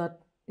into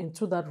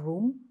that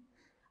room,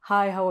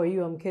 hi, how are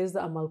you? I'm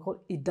Keza, I'm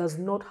alcoholic. It does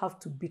not have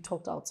to be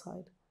talked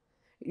outside.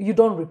 You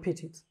don't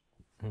repeat it.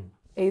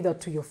 Either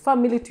to your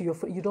family, to your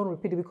friend, you don't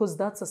repeat it, because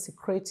that's a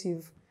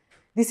secretive.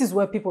 This is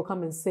where people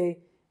come and say,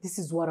 this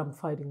is what I'm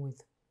fighting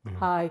with.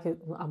 Hi,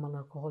 I'm an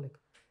alcoholic.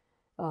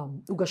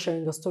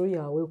 Ugasharinga a story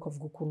yawe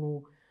ukavuga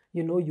ukuntu,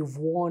 you know,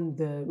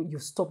 you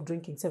stopped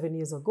drinking 7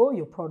 years ago,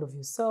 you're proud of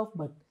yourself,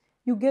 but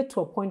you get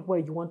to a point where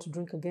you want to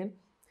drink again.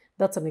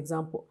 That's an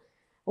example.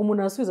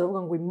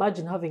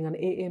 Imagine having an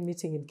AA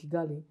meeting in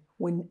Kigali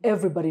when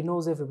everybody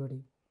knows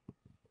everybody.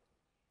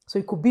 So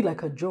it could be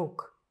like a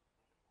joke.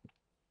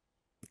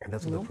 And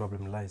that's where the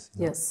problem lies.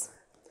 Yes.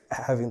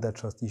 Having that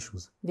trust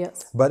issues.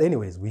 Yes. But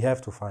anyways, we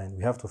have to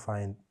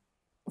find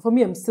for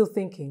me, I'm still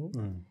thinking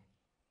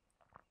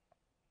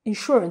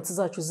insurance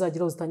zacu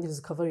zizagira zitangira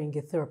zicovering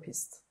a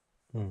therapist.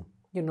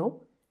 You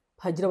know,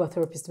 hagira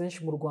abatherapist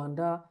benshi mu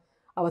Rwanda,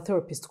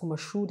 abatherapist ku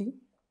mashuri,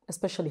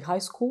 especially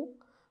high school,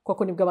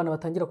 kuko nibwo abana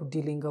batangira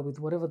kudealinga with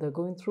whatever they're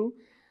going through.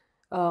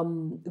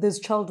 There's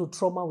childhood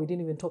trauma, we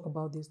didn't even talk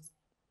about this.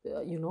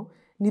 You know,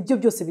 nibyo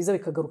byose biza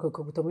bikagaruka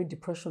bikaguta muri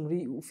depression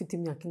ufite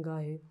imyaka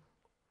ingahe.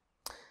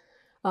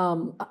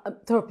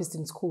 Therapists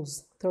in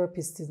schools,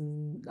 therapists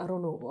in, I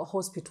don't know,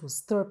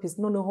 hospitals, therapists,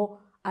 no,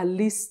 at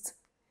least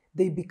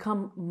they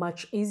become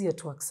much easier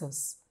to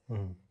access.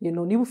 You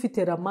know, niba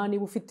ufite rama,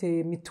 niba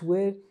ufite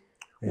mituweli,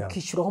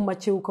 ukishyuraho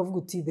make ukavuga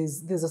uti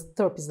there's a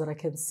therapist that I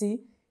can see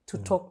to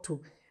talk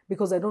to.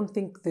 Because I don't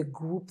think the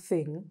group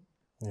thing,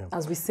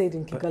 as we said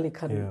in Kigali,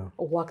 can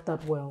work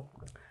that well.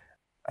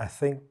 I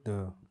think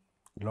the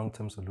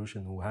long-term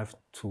solution will have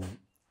to,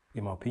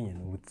 in my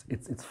opinion,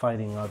 it's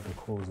finding out the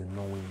cause and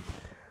knowing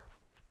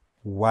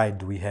why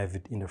do we have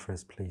it in the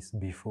first place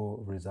before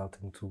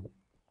resulting to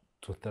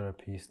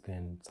therapists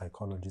and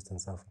psychologists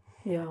and stuff.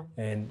 Yeah.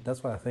 And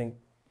that's why I think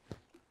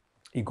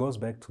it goes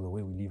back to the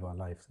way we live our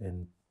lives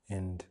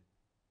and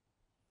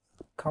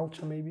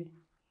culture maybe.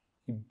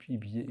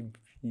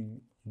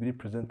 Ibiri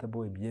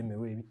presentable,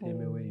 ibyemewe,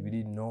 ibitemewe,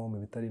 ibiri norm,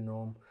 ibitari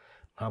norm,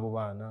 nk'abo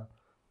bana,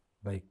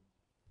 like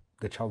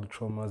the childhood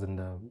traumas and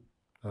the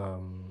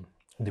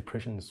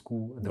depression in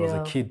school. There was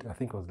a kid, I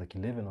think it was like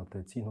 11 or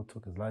 13, who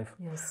took his life.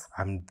 Yes.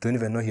 I don't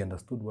even know he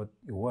understood what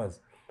it was,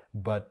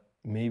 but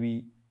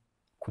maybe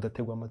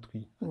kudategwa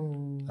amatwi,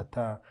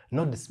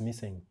 not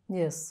dismissing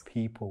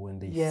people when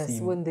they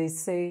seem,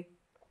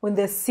 when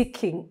they're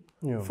seeking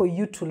for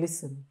you to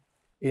listen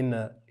in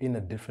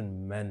a different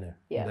manner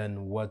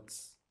than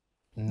what's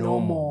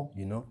normal.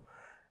 You know,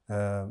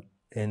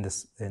 and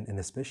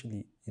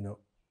especially, you know,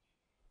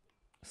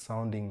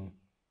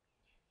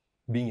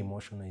 being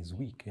emotional is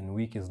weak, and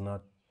weak is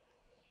not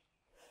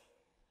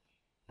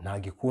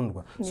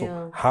ntagikundwa.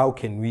 So how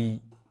can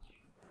we,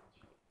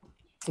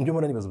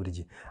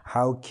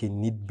 how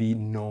can it be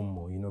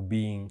normal, you know,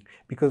 being,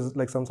 because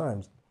like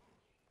sometimes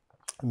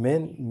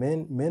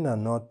men are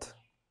not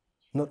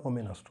all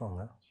men are strong,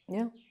 huh?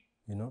 Yeah.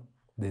 You know,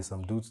 there's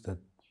some dudes that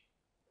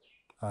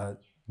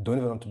don't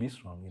even want to be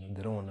strong, you know,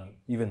 they don't want to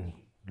even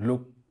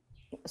look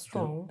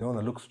strong. They want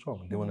to look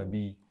strong. They want to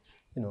be,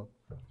 you know,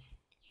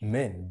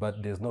 men,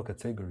 but there's no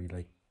category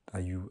like are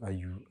you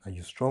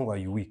strong or are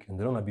you weak? And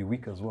they don't want to be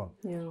weak as well.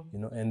 Yeah. You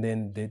know, and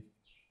then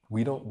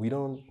we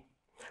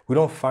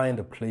don't find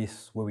a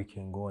place where we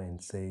can go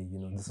and say, you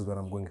know, this is what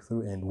I'm going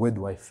through and where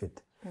do I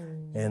fit?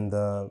 And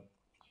the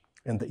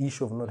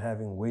issue of not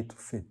having a way to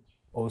fit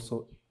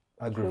also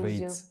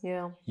aggravates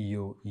your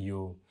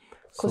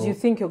because you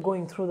think you're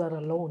going through that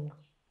alone.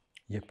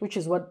 Yep. Which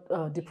is what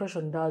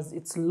depression does.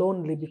 It's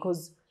lonely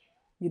because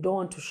you don't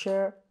want to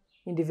share,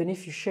 and even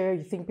if you share,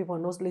 you think people are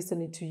not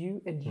listening to you,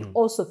 and you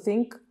also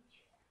think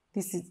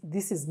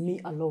this is me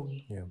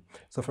alone. Yeah.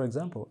 So for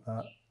example,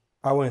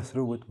 I went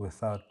through it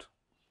without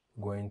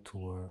going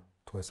to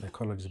a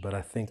psychologist, but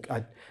I think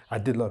I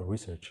did a lot of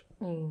research.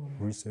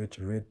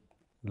 Read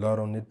a lot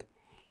on it,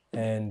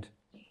 and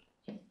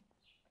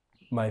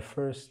my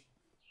first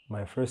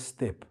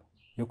step,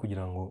 yo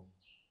kugira ngo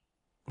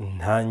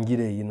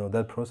ntangire, you know,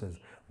 that process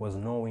was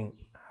knowing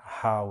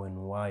how and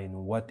why and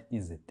what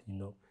is it, you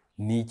know,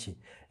 niche.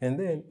 And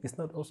then it's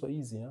not also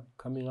easy, huh?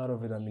 Coming out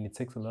of it. I mean, it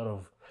takes a lot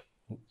of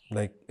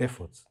like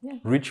efforts,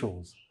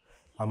 rituals.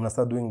 I'm gonna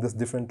start doing this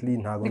differently.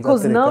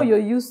 Because now you're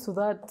used to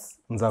that.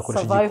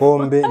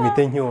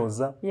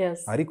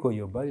 Yes. Ariko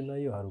iyo bari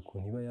nayo hari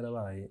ukuntu iba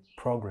yarabaye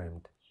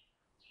programmed.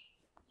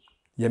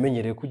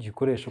 Yamenyereye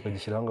kugikoresha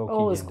ukagishyiraho ngaho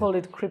ukigenda. Always call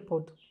it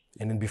crippled.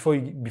 And then before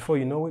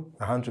you know it,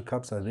 100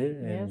 cups are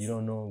there, and you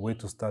don't know where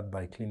to start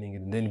by cleaning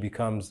it. And then it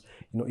becomes,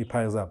 you know, it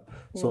piles up.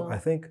 So I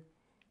think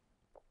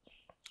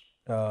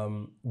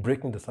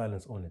breaking the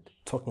silence on it,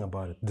 talking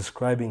about it,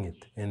 describing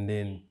it, and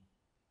then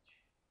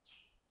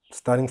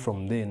starting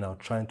from there now,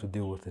 trying to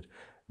deal with it,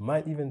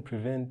 might even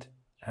prevent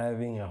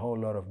having a whole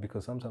lot of,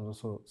 because sometimes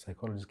also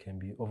psychologists can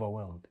be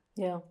overwhelmed.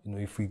 Yeah. You know,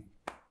 if we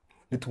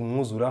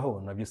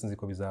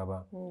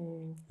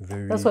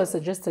very. That's why I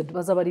suggested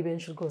bazabari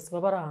benshi rwose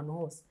babara ahantu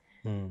hose.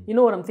 You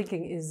know what I'm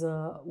thinking is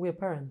we're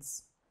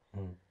parents.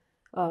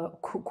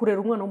 Kurera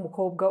umwana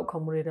w'umukobwa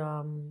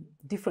ukamurera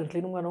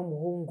differently n'umwana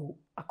w'umuhungu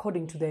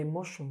according to their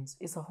emotions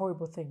is a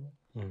horrible thing.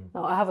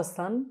 Now I have a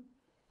son,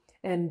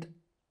 and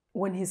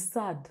when he's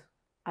sad,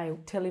 I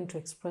tell him to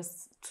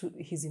express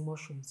his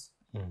emotions.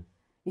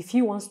 If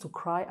he wants to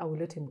cry, I will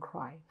let him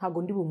cry. Why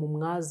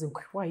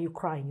are you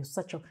crying?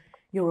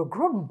 You're a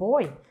grown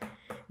boy.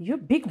 You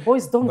big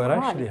boys don't cry. But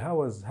actually, how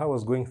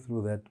was going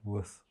through that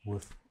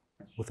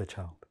with a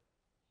child?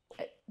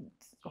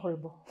 It's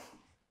horrible.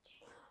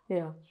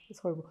 Yeah, it's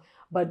horrible.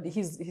 But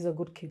he's a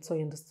good kid, so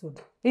he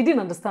understood. He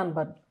didn't understand,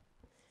 but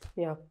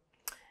yeah.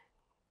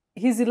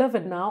 He's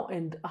 11 now,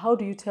 and how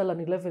do you tell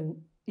an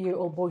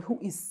 11-year-old boy who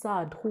is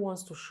sad, who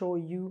wants to show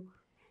you,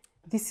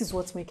 this is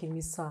what's making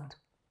me sad?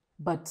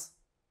 But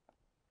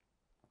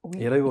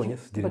did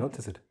you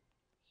notice it?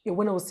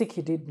 When I was sick,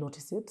 he did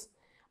notice it.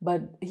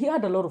 But he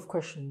had a lot of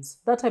questions.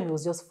 That time he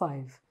was just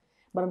 5.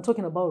 But I'm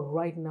talking about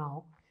right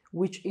now,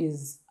 which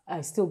is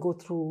I still go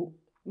through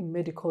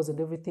medicals and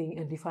everything.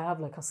 And if I have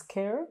like a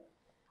scare,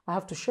 I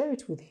have to share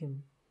it with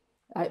him.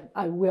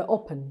 We're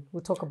open.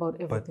 We talk about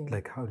everything. But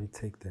like, how do you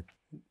take that?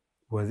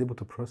 Was he able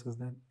to process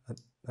that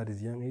at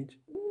his young age?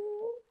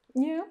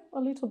 Yeah, a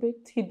little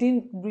bit. He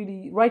didn't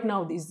really. Right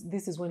now,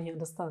 this is when he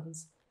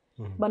understands.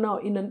 But now,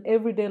 in an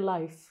everyday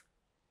life,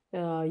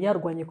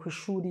 yarwanye ku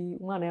ishuri,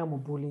 umwana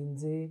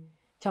yamubulinze,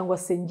 cyangwa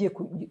se ngiye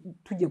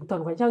tugiye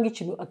gutandukana cyangwa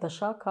ikintu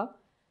atashaka,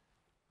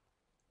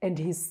 and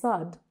he's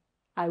sad,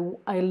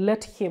 I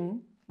let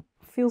him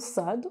feel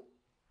sad,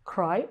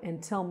 cry,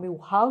 and tell me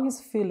how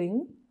he's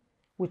feeling.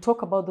 We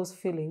talk about those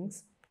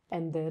feelings,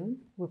 and then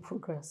we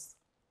progress.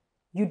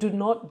 You do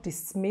not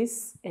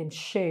dismiss and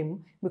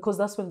shame, because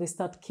that's when they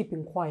start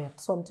keeping quiet.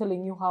 So I'm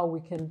telling you how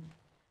we can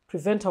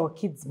prevent our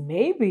kids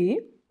maybe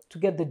to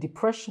get the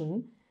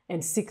depression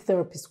and seek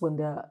therapists when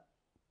they're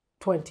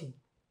 20.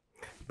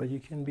 But you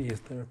can be his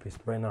therapist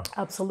right now.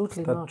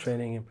 Absolutely Start not.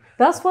 training him.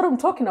 That's what I'm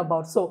talking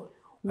about. So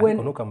when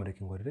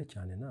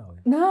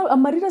now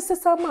amarira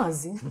sesa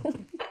amazi.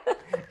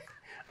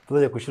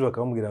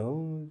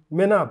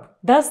 Men up.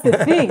 That's the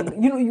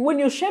thing. You know, when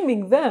you're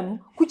shaming them,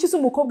 kuchisa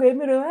umukobwa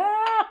yemerewe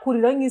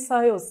kurira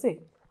nk'isaha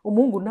yose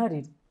umungu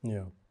narira.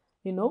 Yeah.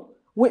 You know,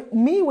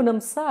 when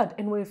I'm sad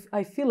and when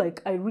I feel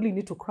like I really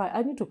need to cry,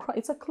 I need to cry.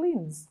 It's a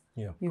cleanse.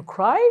 Yeah. You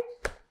cry,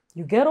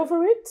 you get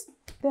over it.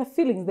 Their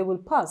feelings, they will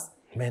pass.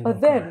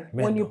 But then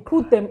when you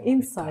put them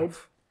inside,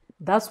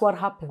 that's what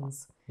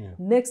happens. Yeah.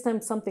 Next time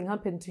something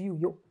happened to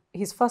you,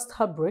 his first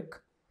heartbreak,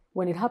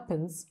 when it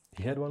happens.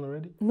 He had one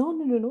already? No.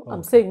 Oh,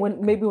 I'm saying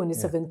maybe when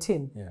he's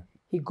 17. Yeah.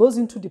 He goes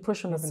into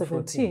depression at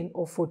 17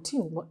 or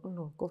 14.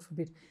 No, God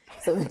forbid.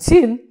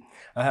 17.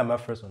 I had my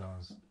first when I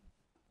was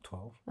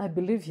 12. I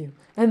believe you.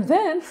 And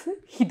then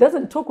he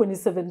doesn't talk when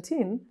he's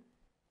 17.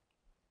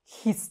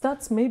 He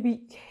starts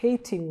maybe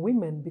hating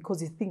women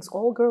because he thinks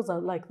all girls are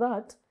like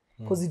that,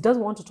 because he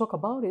doesn't want to talk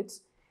about it.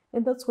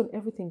 And that's when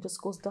everything just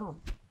goes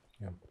down.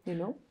 Yeah. You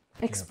know?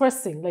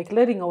 Expressing, like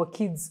letting our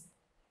kids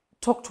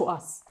talk to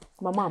us.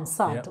 Mama, I'm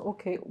sad. Yeah.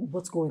 Okay,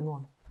 what's going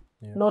on?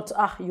 Yeah. Not,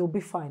 you'll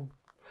be fine.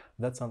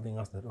 That's something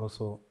else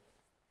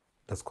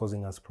that's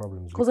causing us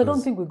problems. Because I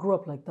don't think we grew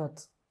up like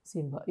that,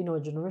 Simba, in our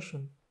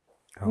generation.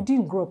 How? We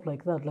didn't grow up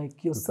like that,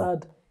 like you're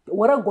sad.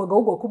 How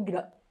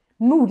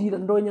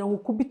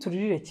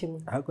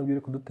come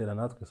you could tell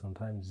natwe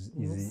sometimes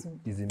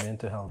is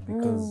mental health,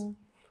 because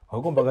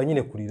wagombaga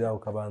nyine kurira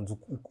ukabanza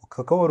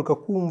ukakabaruka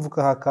kumva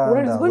ukahakanda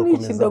urazwe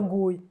n'iki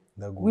ndaguye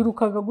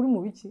wirukaga guri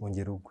mu biki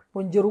ongera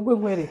ugwe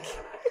nkwereke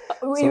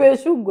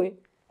wibeshe ugwe.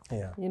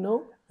 You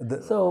know,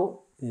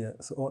 so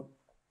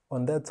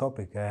on that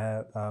topic,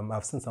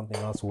 I've seen something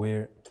else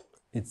where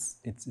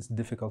it's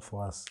difficult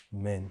for us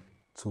men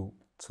to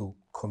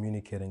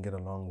communicate and get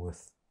along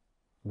with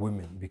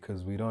women,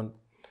 because we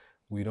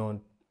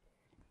don't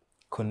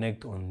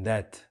connect on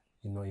that,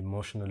 you know,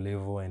 emotional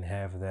level and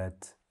have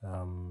that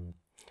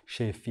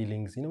share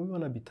feelings. You know, we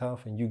want to be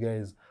tough, and you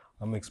guys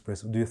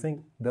expressive. Do you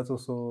think that's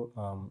also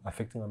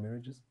affecting our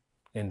marriages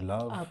and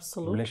love?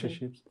 Absolutely.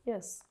 Relationships?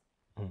 Yes.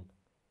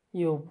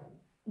 You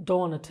don't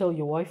want to tell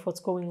your wife what's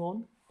going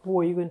on. Who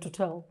are you going to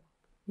tell?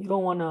 You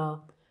don't want to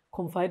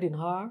confide in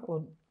her,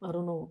 or I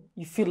don't know.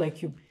 You feel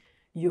like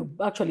you're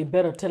actually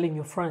better telling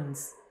your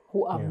friends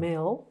who are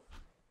male.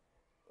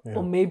 Yeah.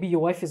 Or maybe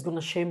your wife is going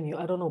to shame you.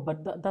 I don't know,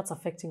 but that's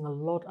affecting a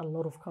lot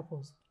of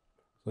couples.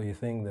 So you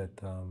think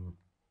that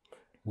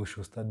we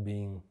should start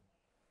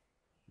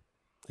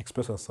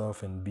express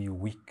ourselves and be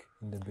weak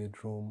in the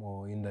bedroom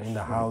or in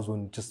the house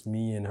when just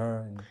me and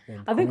her?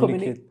 And I think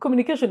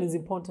communication is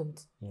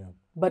important. Yeah.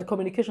 But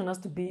communication has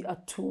to be a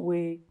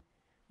two-way,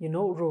 you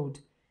know, road.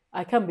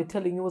 I can't be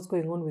telling you what's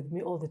going on with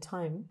me all the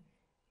time.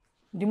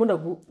 You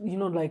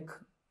know, like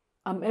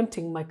I'm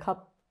emptying my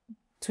cup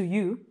to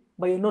you,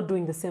 but you're not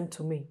doing the same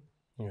to me.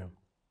 Yeah.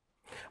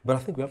 But I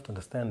think we have to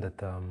understand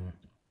that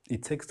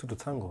it takes two to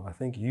tango. I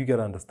think you got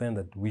to understand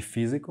that we're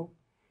physical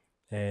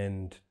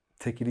and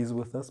take it easy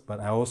with us, but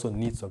I also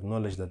need to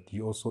acknowledge that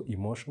you're also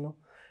emotional.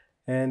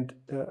 And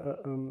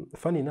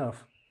funny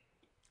enough,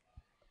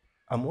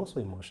 I'm also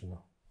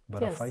emotional,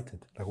 but I fight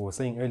it, like we were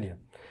saying earlier.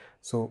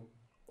 So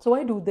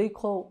why do they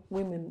call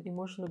women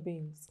emotional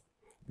beings?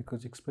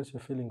 Because you express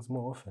your feelings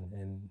more often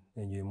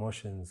and your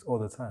emotions all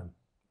the time.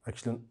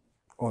 Actually,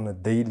 on a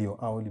daily or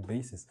hourly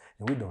basis,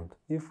 and we don't.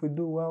 If we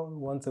do, well,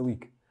 once a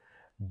week.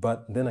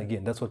 But then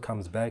again, that's what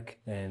comes back,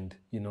 and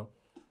you know,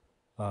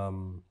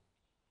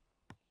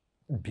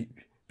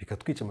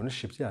 bikatwica mu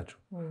relationships yacu.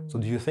 So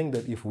do you think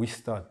that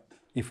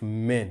if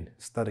men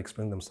start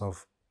expressing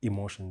themselves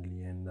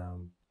emotionally and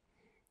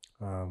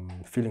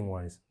feeling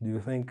wise, do you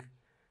think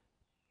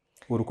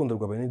urukundo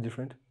rwaba any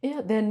different?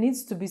 Yeah, there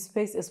needs to be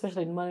space,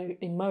 especially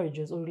in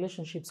marriages or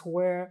relationships,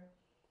 where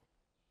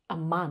a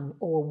man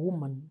or a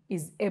woman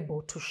is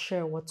able to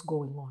share what's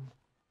going on.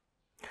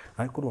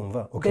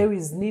 Okay. There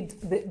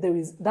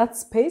is that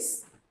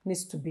space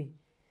needs to be,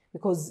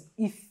 because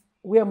if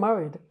we are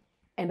married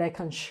and I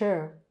can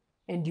share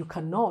and you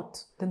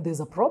cannot, then there's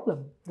a problem.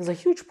 There's a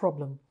huge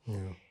problem.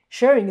 Yeah.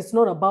 Sharing is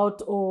not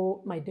about,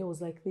 oh, my day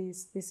was like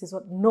this. This is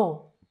what.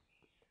 No,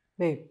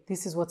 babe,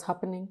 this is what's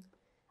happening.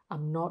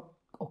 I'm not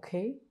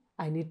okay.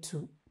 I need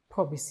to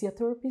probably see a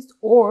therapist,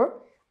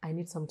 or I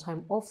need some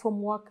time off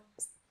from work.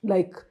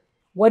 Like,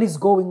 what is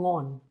going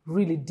on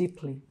really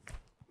deeply?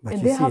 But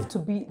and you they see, have to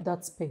be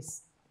that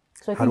space.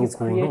 So I think it's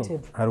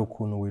creative.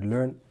 Harukuno, we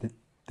learn,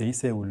 they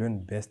say we learn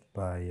best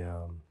by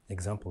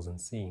examples and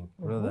seeing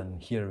rather than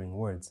hearing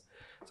words.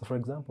 So for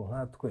example,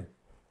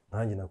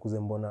 nanjye nakuze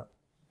mbona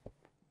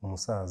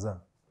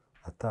umusaza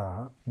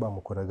ataha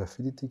bamukora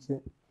agafiriti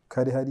ke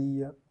kari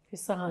hariya ku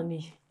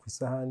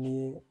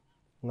isahani ye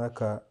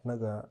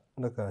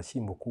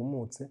n'akashyimbo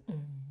kumutse.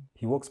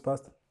 He walks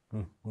past,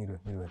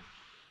 anyway,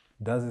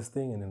 does his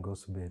thing and then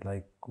goes to bed.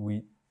 Like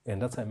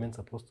and that's how men's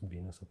supposed to be.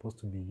 You're supposed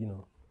to be,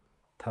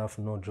 tough,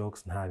 no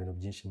jokes, nta bintu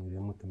byinshi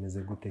mwiriwe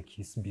mutameze gute,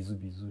 kiss,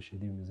 bizu,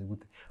 sheri bimeze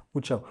gute.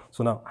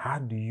 So now, how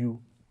do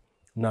you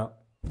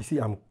see,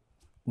 I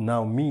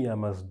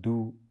must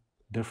do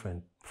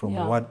different from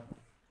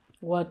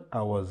what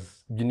I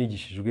was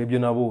byinigishijwe byo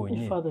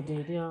nabonye. Father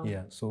did,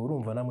 yeah. So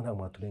urumva namwe nta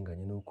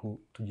mwaturenganye nuko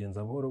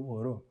tugenza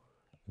buhoro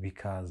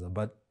bikaza,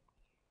 but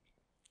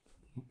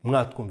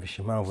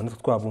mwatwumvisha impamvu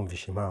nitwe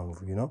twabumvisha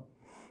impamvu,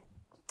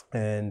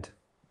 and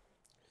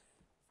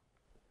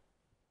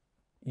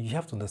you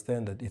have to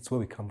understand that it's where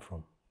we come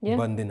from. Yeah.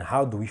 But then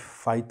how do we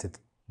fight it?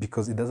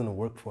 Because it doesn't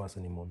work for us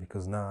anymore.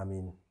 Because now,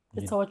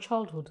 it's our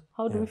childhood.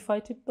 How do we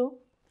fight it though?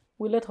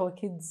 We let our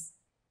kids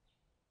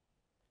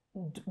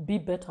be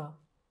better.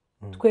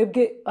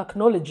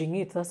 Acknowledging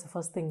it, that's the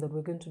first thing that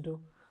we're going to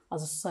do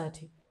as a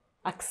society.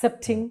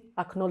 Accepting,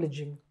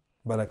 acknowledging.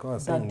 But like I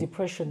was that saying,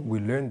 depression. We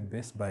learn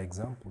best by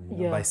example,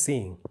 by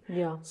seeing.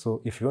 Yeah.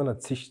 So if you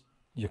want to teach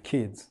your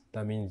kids,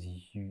 that means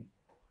you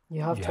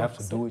have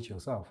to do it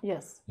yourself.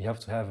 Yes. You have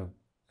to have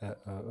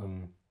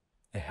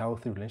a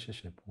healthy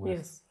relationship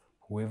with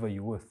whoever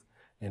you're with,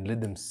 and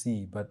let them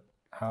see. But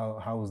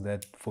how is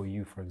that for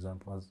you, for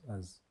example,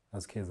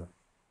 as Keza?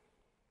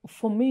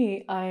 For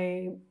me,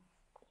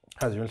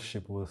 how's your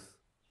relationship with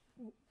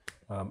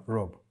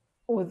Rob?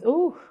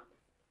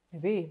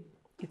 Maybe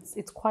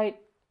it's quite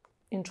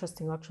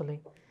interesting actually,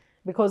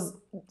 because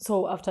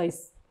so after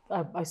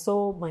I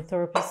saw my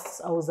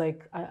therapist, I was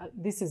like,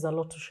 this is a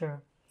lot to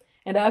share.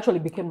 And I actually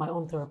became my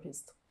own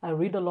therapist. I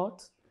read a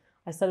lot.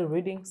 I started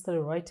reading,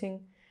 started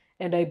writing,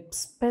 and I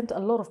spent a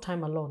lot of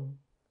time alone.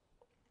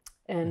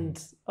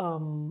 And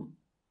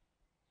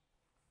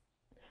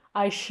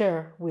I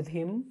share with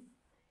him.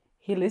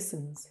 He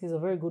listens. He's a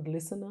very good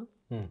listener.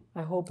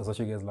 I hope. That's what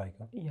you guys like,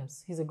 huh?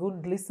 Yes, he's a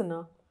good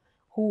listener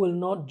who will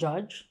not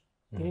judge.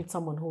 You need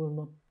someone who will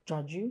not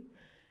judge you,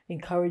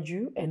 encourage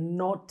you, and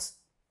not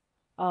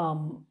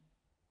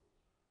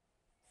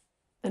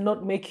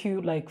make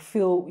you like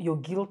feel you're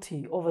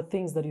guilty over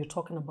things that you're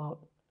talking about.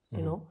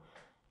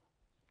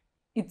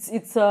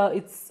 It's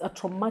a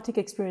traumatic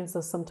experience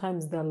that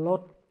sometimes there are a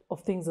lot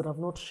of things that I've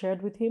not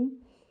shared with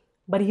him,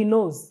 but he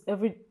knows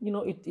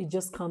it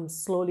just comes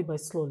slowly by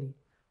slowly.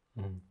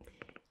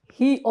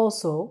 He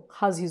also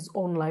has his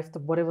own life,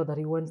 whatever that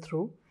he went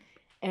through,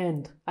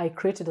 and I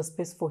created a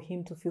space for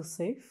him to feel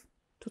safe,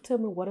 to tell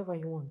me whatever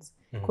he wants,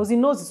 because he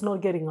knows it's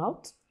not getting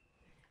out,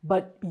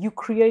 but you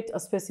create a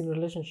space in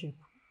relationship.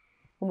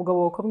 Umugabo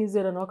wawe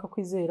ukamwizera nawe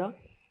akakwizera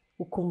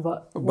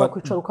ukumva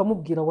wakwicara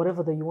ukamubwira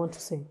whatever that you want to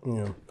say.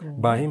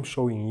 By him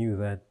showing you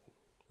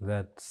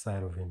that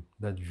side of him,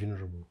 that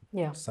vulnerable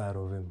side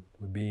of him,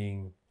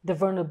 being the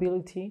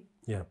vulnerability.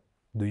 Yeah.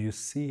 Do you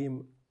see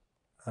him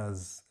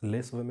as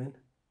less of a man?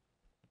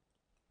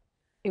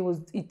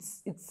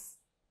 It's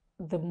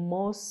the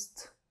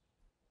most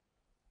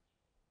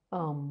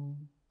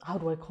how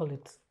do I call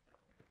it?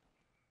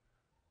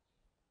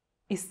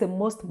 It's the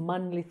most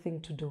manly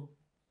thing to do.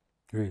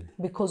 Really?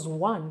 Because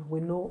one, we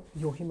know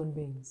you're human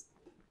beings.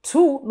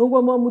 Two,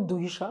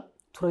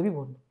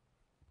 turabibona.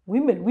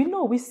 Women, we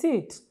know, we see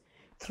it.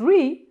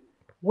 Three,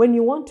 when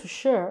you want to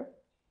share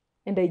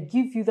and I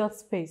give you that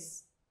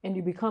space and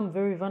you become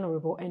very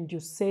vulnerable and you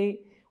say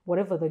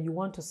whatever that you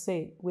want to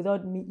say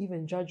without me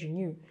even judging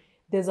you,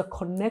 there's a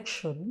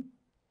connection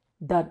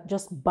that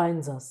just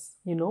binds us,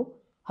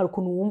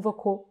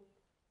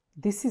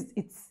 This is,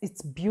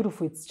 it's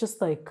beautiful. It's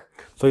just like...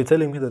 So you're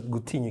telling me that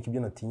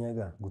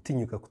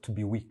gutinyuka to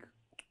be weak,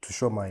 to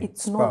show my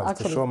spouse,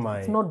 to show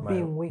my,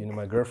 being weak.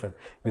 My girlfriend.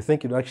 You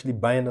think it will actually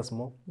bind us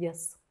more?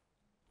 Yes.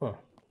 Huh.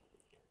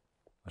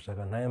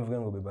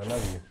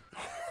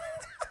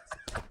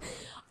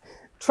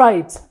 Try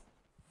it.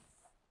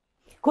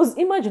 Because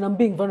imagine I'm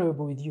being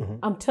vulnerable with you.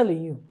 I'm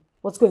telling you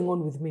what's going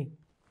on with me.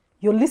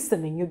 You're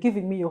listening. You're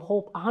giving me your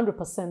hope,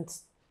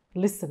 100%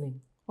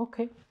 listening.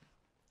 Okay.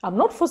 I'm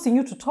not forcing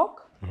you to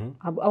talk.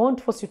 I won't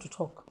force you to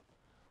talk.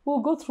 We'll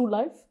go through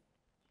life.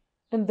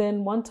 And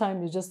then one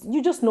time you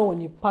just know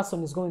when your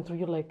person is going through,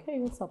 you're like, hey,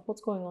 what's up?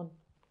 What's going on?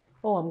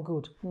 Oh, I'm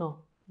good. No,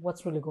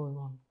 what's really going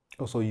on?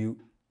 Oh, so you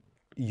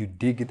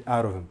dig it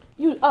out of him?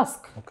 You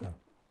ask. Okay.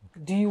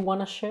 Do you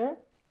want to share?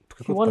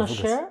 If you want to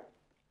share,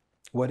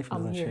 What if he I'm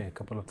doesn't here. share a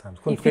couple of times?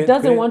 If he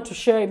doesn't want to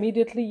share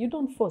immediately, you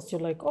don't force.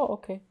 You're like, oh,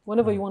 okay.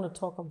 Whenever you want to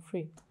talk, I'm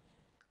free.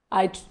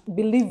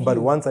 Believe But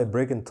you. once I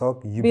break and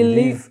talk, you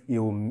believe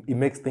it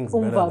makes things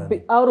better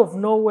than... Out of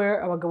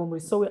nowhere,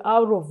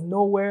 out of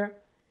nowhere,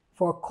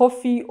 for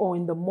coffee or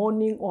in the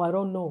morning or I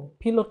don't know,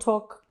 pillow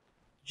talk,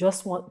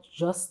 just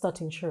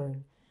starting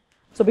sharing.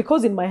 So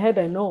because in my head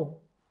I know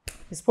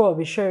he's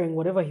probably sharing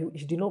whatever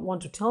he did not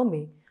want to tell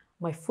me,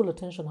 my full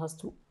attention has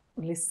to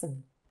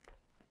listen.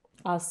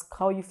 Ask,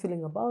 how are you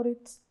feeling about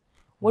it?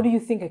 What do you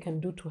think I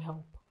can do to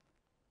help?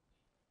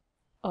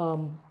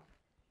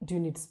 Do you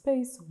need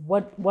space?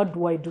 What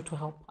do I do to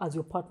help as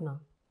your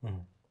partner?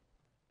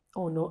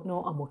 Oh,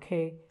 no, I'm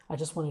okay. I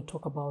just want to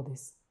talk about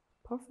this.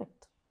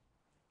 Perfect.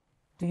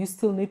 Do you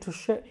still need to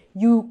share?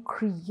 You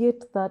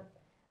create that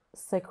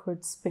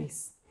sacred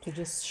space to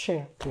just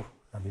share.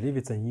 I believe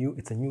it's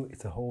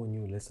a whole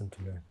new lesson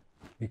to learn.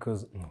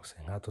 Because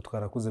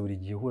twarakuze buri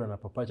gihe uhura na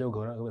papa cyangwa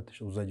ugahura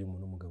n'agabatisha uzajya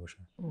umuntu umugabo sha.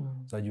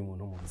 Uzajya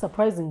umuntu umugabo.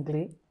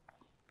 Surprisingly,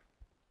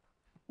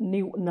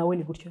 nawe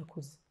ni gutyo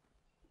yakuze.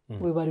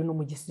 We bari no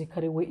mu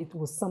gisirikare we, it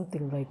was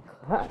something like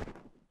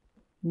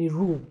ni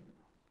rule.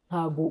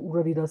 Ntago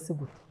urarira se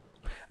gute.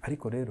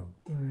 Ariko rero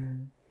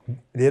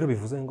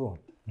bivuze ngo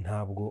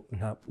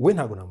we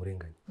ntago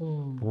namurenganya.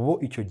 Bo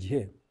icyo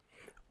gihe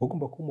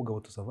ugomba kuba umugabo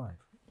to survive.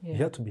 You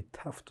have to be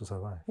tough to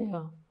survive.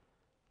 Yeah.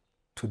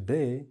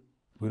 Today,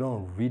 you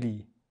don't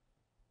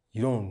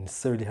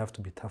necessarily have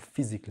to be tough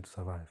physically to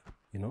survive,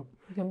 you know?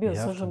 You can be on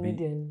social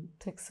media and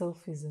take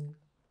selfies and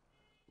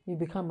you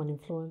become an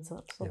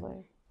influencer to survive.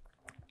 Yeah.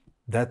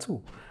 That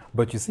too.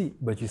 But you see,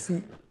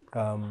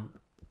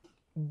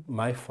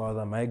 my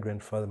father, my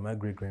grandfather, my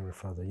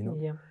great-grandfather, you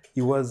know,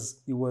 it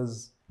was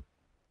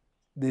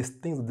these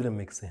things that didn't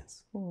make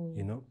sense,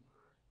 you know?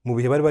 Mu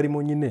bihe bari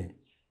barimo nyine,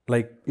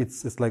 like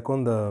it's like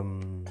on the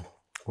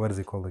what is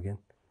it called again?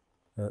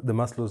 The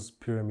Maslow's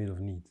pyramid of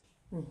needs.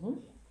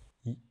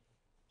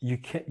 You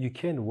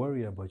can't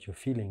worry about your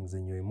feelings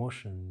and your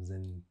emotions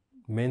and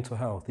mental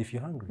health if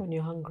you're hungry. When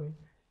you're hungry.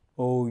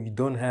 Or you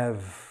don't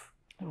have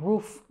a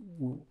roof.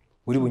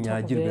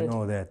 And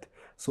all that.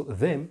 So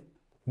them,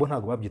 you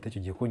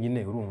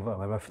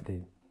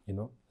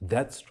know,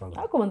 that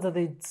struggle.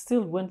 They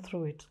still went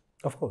through it.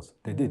 Of course,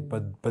 they did,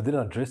 but they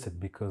didn't address it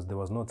because there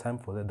was no time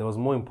for that. There was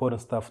more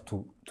important stuff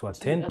to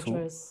attend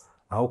to.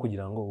 Aho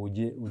kugira ngo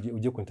ujye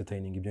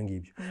entertaining ibyo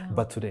ngibyo.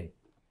 But today,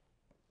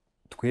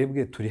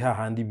 twebwe turi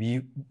hahandi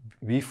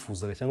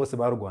bifuzaga cyangwa se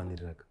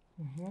barwaniriraga.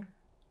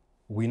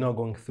 We're not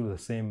going through the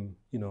same,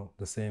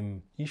 the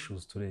same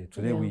issues today.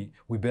 Today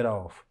we better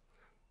off.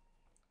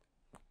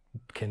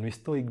 Can we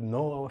still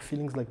ignore our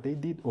feelings like they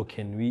did, or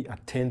can we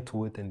attend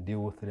to it and deal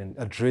with it and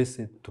address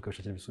it?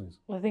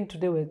 I think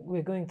today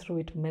we're going through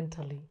it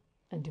mentally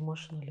and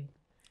emotionally,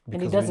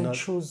 because and it doesn't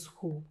choose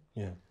who.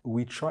 Yeah,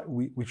 we're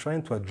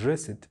trying to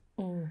address it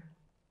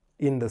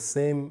in the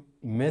same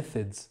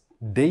methods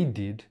they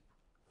did,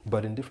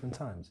 but in different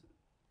times.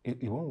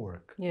 It won't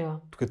work. Yeah.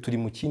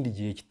 Generation,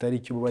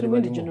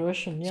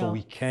 so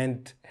we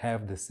can't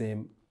have the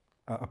same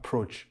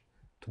approach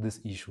to this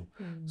issue.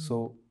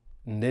 So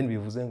then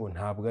bivuze ngo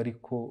ntabwo ari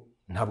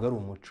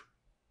umuco.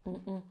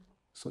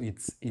 So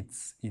it's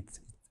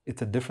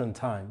a different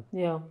time.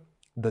 Yeah.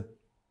 That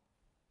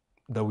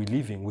we're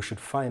living. We should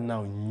find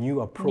now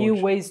new approach, new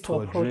ways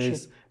to approach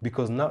it,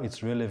 because now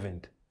it's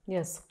relevant.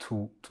 Yes.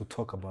 To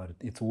talk about it.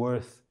 It's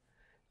worth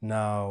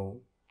now,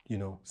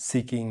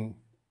 seeking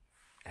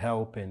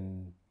help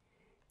and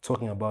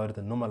talking about it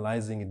and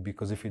normalizing it,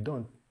 because if you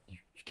don't, you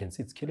can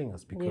see it's killing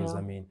us, because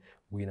I mean,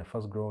 we're in a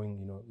fast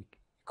growing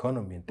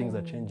economy and things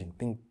are changing,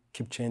 things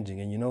keep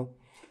changing, and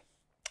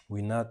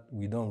we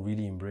don't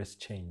really embrace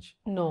change.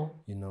 No.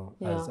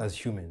 As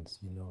humans,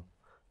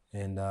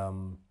 and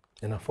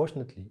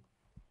unfortunately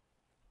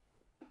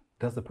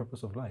that's the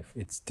purpose of life.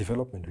 It's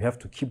development. We have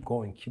to keep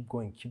going.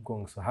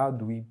 So how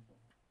do we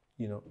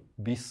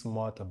be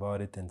smart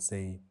about it and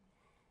say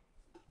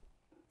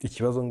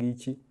ikibazo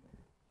ngiki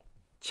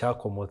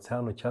cyakomotse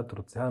hano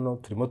cyaturutse hano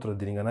turimo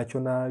turadiringa nacyo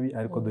nabi,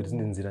 ariko dore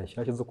izindi nzira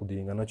nshyashya zo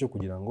kudiringa nacyo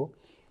kugira ngo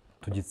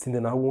tugitsinde,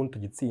 naho ubundi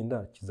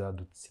tugitsinda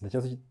kizadutsinda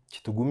cyangwa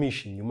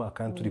kitugumisha inyuma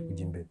kandi turi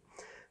kujya imbere.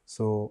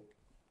 So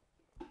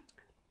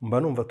mba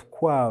numva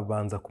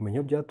twabanza kumenya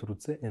aho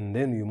byaturutse, and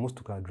then uyu munsi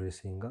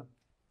tukadressinga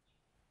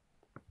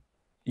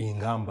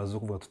ingamba zo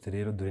kuvuga tuti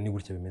rero dore ni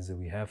gutya bimeze.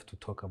 We have to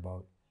talk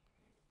about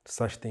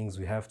such things.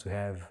 We have to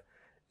have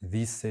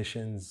these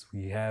sessions.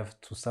 We have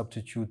to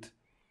substitute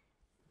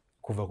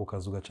kuva ku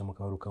kazu gaca mu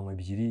kabari ukanywa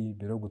ebyiri,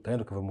 mbere yo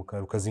gutahenda ukava mu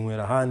kabari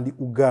ukazinywera ahandi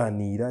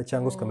uganira,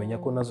 cyangwa se ukamenya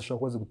ko nazo ushobora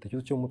kuba zigutera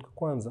ikibazo cyo mu mutwe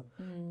kwanza,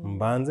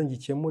 mbanze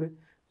ngikemure,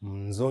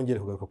 nzongere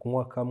kugaruka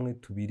kunywa kamwe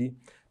tubiri.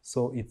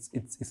 So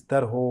it's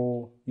that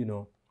whole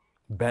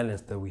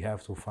balance that we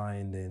have to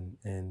find,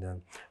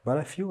 and but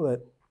I feel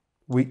that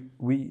we're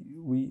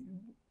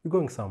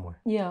going somewhere.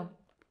 Yeah.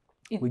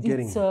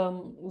 It's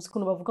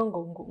ukuntu bavuga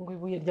ngo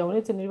ibuye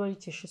ryabonetse niba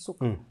rikesha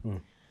isuka.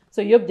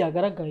 So iyo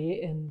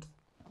byagaragaye, and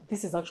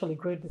this is actually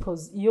great,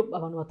 because iyo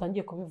abantu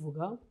batangiye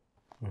kubivuga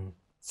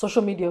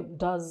social media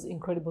does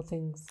incredible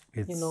things.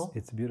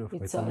 It's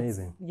beautiful. It's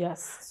amazing.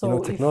 Yes. So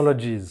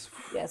technology is.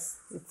 Yes,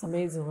 it's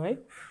amazing, right?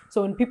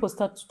 So when people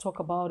start to talk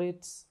about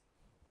it,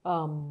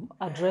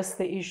 address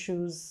the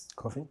issues.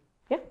 Coffee?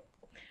 Yeah.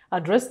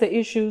 Address the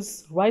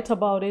issues, write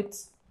about it.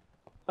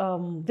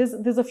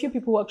 There's a few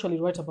people who actually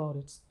write about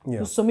it.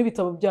 Yeah. So maybe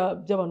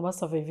by'abantu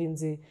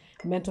basurvivinze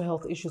mental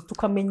health issues.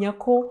 Tukamenya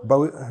ko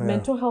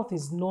mental health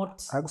is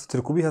not.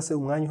 Turi kubiha se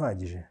umwanya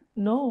uhagije.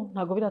 No,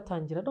 ntago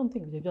biratangira. I don't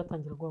think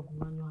byatangira guhabwa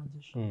umwanya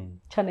uhagije.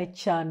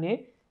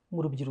 Cyane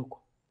mu rubyiruko.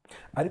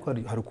 Ariko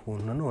hari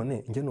ukuntu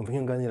nanone njye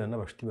numva nganira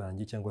n'abashiti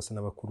banjye cyangwa se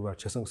n'abakuru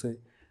bacu cyangwa se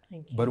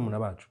barumuna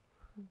bacu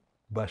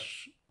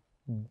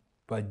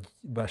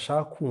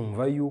bashaka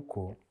kumva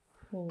yuko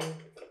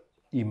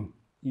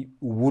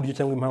uburyo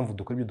cyangwa impamvu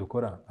dukora ibyo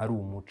dukora ari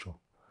umuco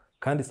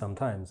kandi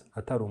sometimes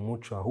atari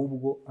umuco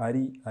ahubwo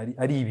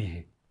ari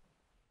ibihe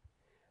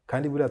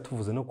kandi buriya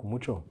tuvuze no ku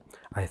muco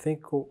I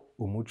think ko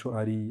umuco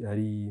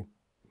ari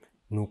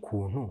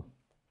n'ukuntu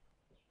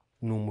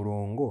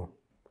n'umurongo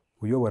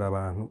uyobora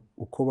abantu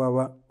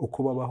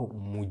uko babaho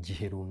mu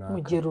gihe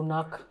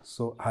runaka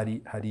so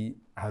hari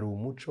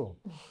umuco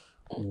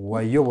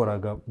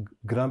wayoboraga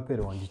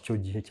grandpère wanjye icyo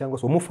gihe cyangwa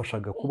se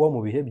umufashaga kuba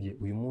mu bihe bye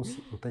uyu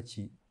munsi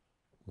utaki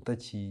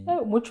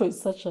umuco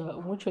is such a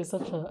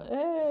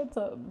it's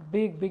a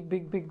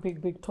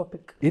big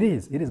topic. It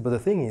is but the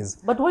thing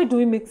is, but why do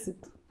we mix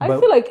it? I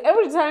feel like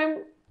every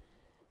time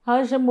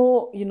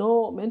hajemo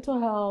mental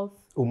health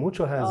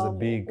umuco has a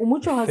big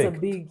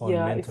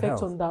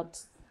effect on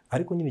that.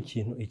 Ariko nyine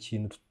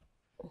ikintu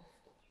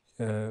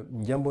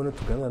njya mbona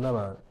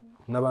tuganira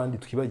n'abandi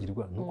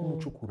twibagirwa nuko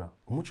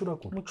umuco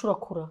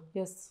urakura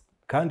yes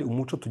kandi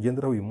umuco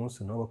tugenderaho uyu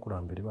munsi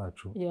n'abakurambere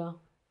bacu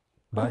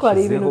ariko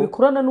hari ibintu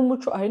bikurana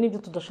n'umuco hari n'ibyo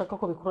tudashaka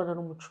ko bikurana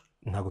n'umuco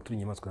ntago turi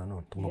inyamaswa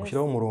nanone tugomba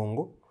gushyiraho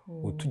umurongo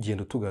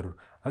utugenda tugarura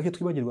ariko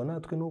twibagirwa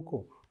natwe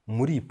nuko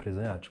muri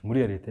preza yacu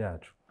muri leta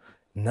yacu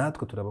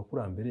natwe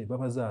turabakurambere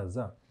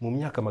babazaza mu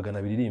myaka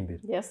 200 iri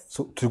imbere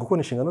so turi gukora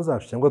inshingano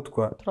zacu cyangwa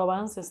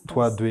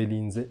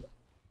twadwelinze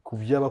ku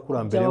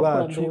by'abakurambere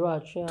bacu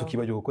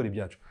tukibajya gukora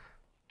ibyacu.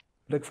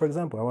 Like for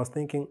example I was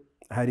thinking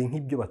hari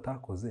nk'ibyo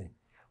batakoze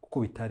kuko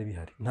bitari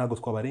bihari ntago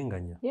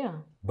twabarenganya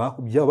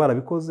bakubya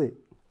barabikoze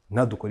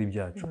nadukora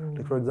ibyacu.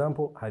 Like for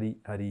example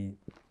hari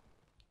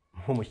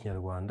nko mu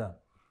Kinyarwanda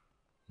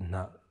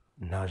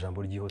nta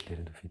jambo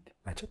ry'ihoteli dufite.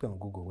 I checked on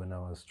Google when I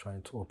was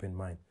trying to open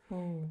mine.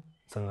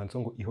 Sanga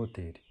ngo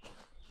ihoteli.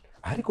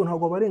 Ariko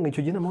ntago barenga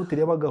icyo gihe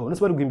n'amahoteli yabagaho.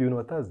 Nese bari guhimba ibintu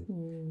batazi.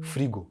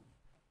 Frigo.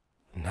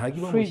 Ntago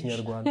iba mu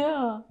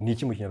Kinyarwanda. Ni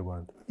iki mu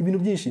Kinyarwanda? Ibintu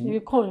byinshi.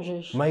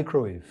 Ibikonjesha.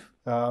 Microwave.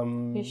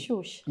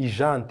 Ishyushye.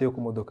 Ijante yo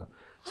ku modoka.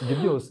 Ibyo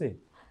byose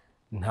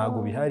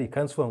ntago bihari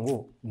kandi uvuga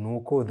ngo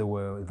nuko they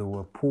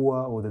were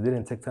poor or they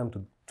didn't take time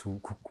to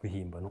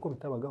kuhimba nuko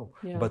bitabagaho.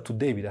 But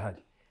today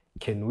birahari.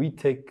 Can we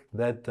take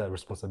that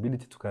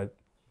responsibility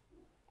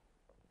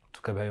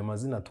tukabaha ayo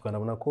mazina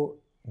tukanabona ko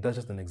that's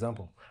just an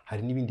example.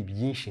 Hari n'ibindi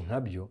byinshi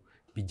nkabyo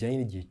bijyanye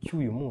n'igihe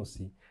cy'uyu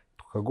munsi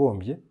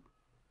tukagombye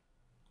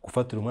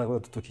gufatira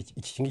umwana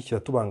iki ngiki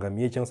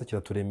kiratubangamiye cyangwa se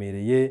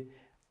kiraturemereye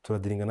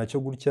turadiringa nacyo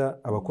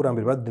gutya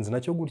abakurambere badinze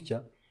nacyo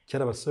gutya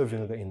cyara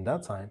baservinga in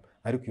that time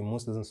ariko uyu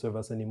munsi doesn't serve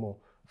us anymore.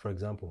 For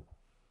example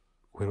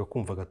uhera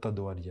kumva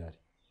gatado waryari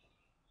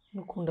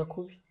nukunda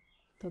kubi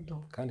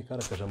tado kandi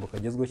kara kajambo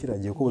kagezwe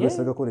kiragiye ko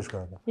urese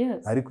gakoreshwaga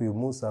ariko uyu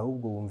munsi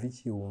ahubwo wumva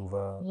iki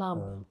wumva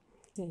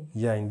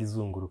indi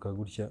zunguruka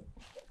gutya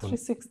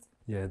 360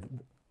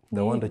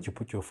 the one that you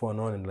put your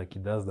phone on and like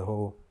it does the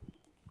whole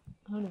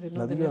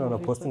na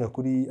posting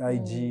kuri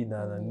IG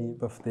na ni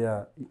bafite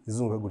ya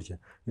izunguruka gutya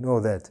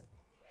that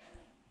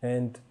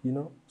and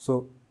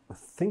so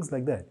things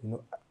like that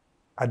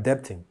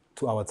adapting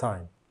to our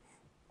time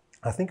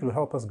I think it will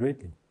help us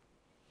greatly.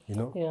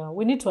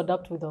 We need to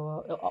adapt with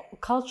our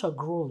culture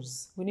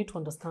grows. We need to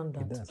understand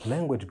that. It does.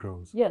 Language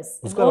grows. Yes.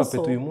 And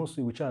also, you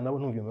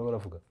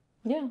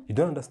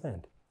don't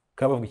understand.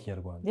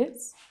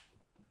 Yes.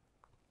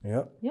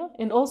 Yeah.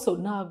 And also,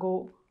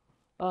 nago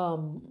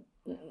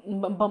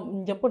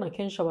njapona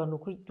kensha abantu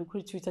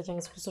kuri Twitter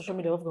cyangwa kuri social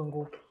media bavuga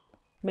ngo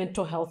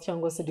mental health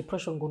cyangwa se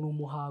depression ngo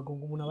numuhago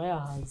ngo umuntu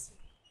abayahaze.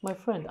 My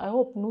friend, I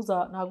hope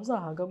ntago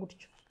uzahaga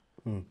gutyo.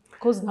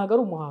 Because ntago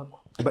ari umuhago.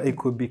 But it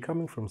could be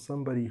coming from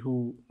somebody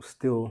who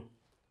still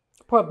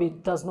probably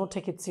does not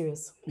take it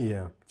serious.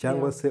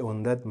 Cyangwa se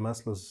on that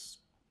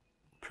Maslow's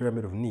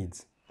pyramid of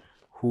needs,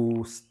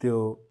 who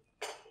still.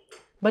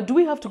 But do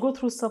we have to go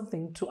through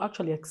something to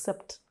actually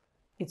accept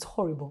it's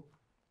horrible?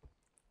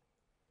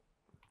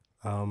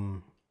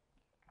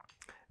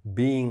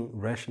 Being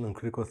rational and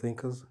critical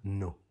thinkers,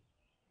 no.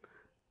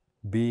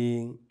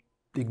 Being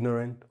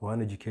ignorant or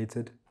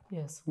uneducated,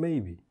 yes,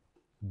 maybe,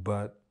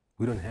 but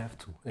we don't have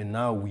to. And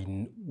now we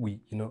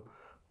know.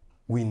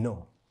 We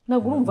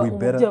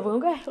better. Is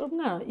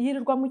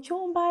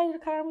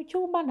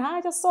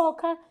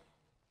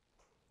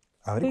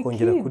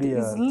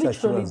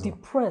literally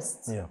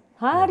depressed.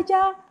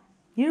 Harya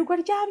yirirwa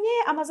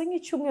ryamye amaze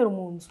nk'icyumweru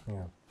mu nzu.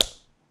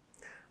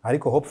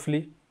 Ariko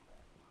hopefully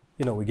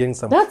we're getting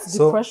some. That's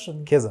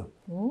depression. Keza,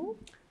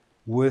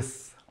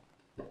 with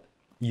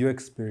your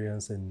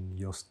experience and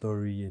your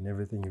story and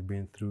everything you've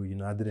been through,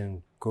 I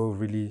didn't go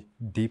really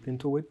deep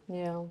into it.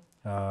 Yeah.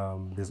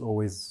 There'll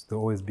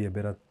always be a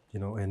better,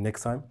 and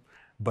next time.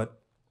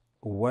 But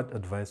what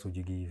advice would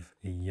you give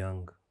a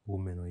young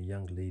woman or a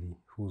young lady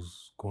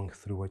who's going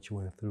through what you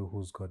went through,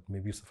 who's got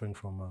maybe suffering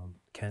from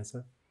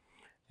cancer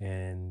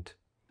and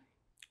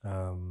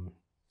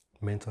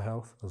mental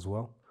health as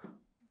well?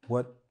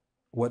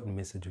 What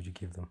message would you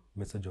give them?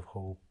 Message of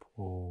hope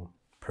or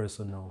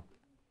personal,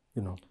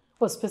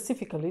 Well,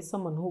 specifically,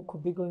 someone who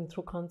could be going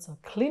through cancer,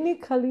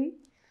 clinically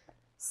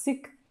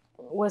seek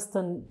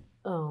Western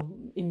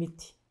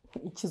imiti,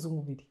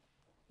 ichizumubiri,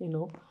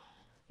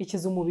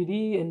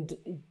 ichizumubiri and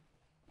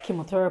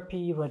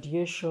chemotherapy,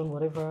 radiation,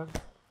 whatever,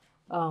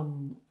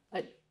 and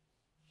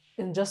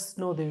just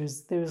know there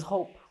is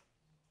hope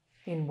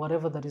in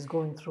whatever that is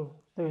going through.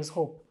 There is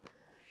hope.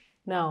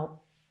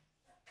 Now,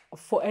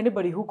 for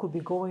anybody who could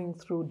be going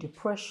through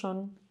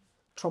depression,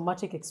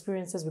 traumatic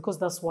experiences, because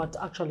that's what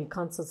actually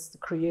cancer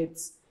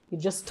creates. It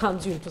just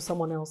turns you into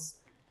someone else.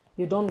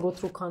 You don't go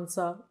through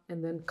cancer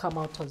and then come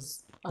out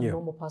as a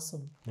normal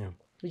person. Yeah.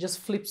 It just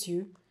flips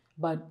you.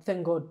 But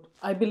thank God,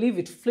 I believe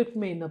it flipped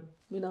me in a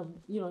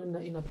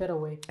better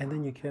way. And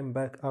then you came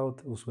back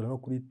out, usura no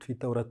kuri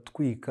Twitter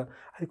uratwika,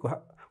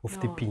 ariko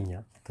ufite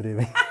pinya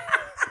turebe.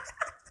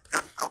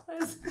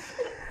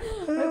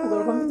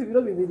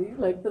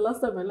 Like the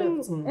last time I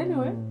left.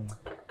 Anyway,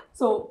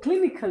 so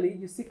clinically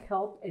you seek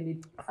help, and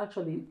it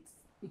actually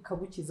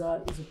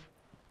ikabuchiza is,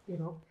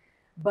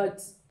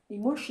 but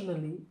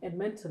emotionally and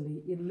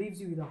mentally it leaves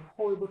you with a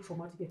horrible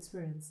traumatic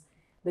experience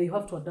that you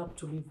have to adapt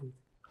to live with.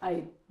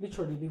 I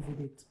literally live with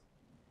it.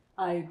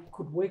 I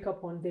could wake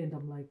up one day and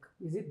I'm like,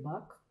 is it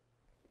back?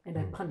 And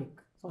I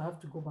panic. So I have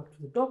to go back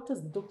to the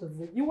doctors. The doctors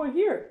say, you were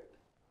here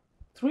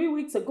 3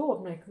 weeks ago.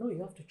 I'm like, no,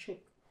 you have to check.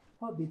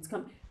 Probably it's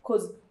coming.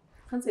 Because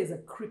cancer is a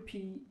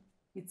creepy,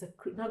 no.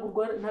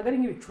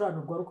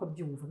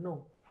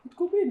 It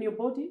could be in your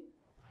body.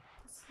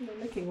 It's,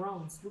 making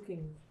rounds,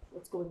 looking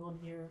what's going on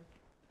here.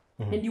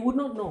 And you would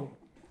not know.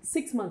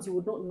 6 months you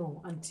would not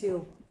know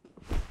until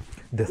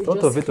the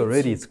thought of it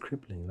already is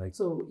crippling. Like,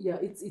 so yeah,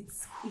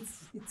 it's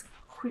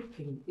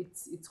creeping.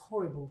 It's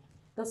horrible.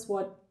 That's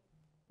what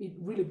it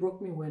really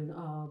broke me when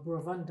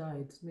Rwanda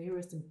died. May he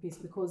rest in peace,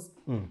 because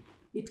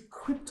it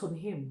creeped on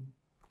him.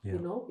 Yeah.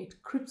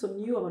 It creeps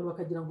on you.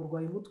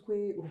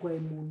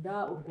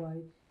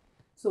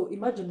 So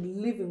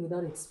imagine living with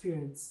that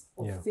experience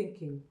of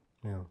thinking,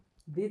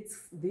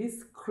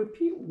 this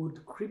creepy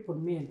would creep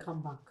on me and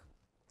come back.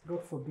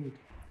 God forbid.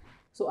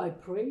 So I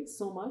pray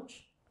so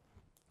much.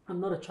 I'm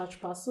not a church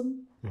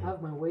person. I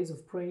have my ways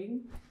of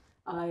praying.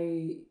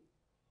 I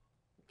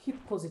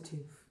keep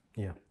positive.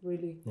 Yeah.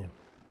 Really. Yeah.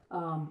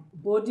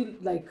 Body,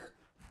 like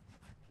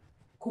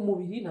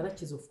kumubiri,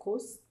 that is of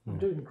course. I'm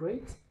doing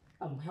great.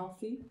 I'm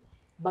healthy.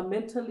 But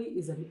mentally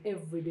is an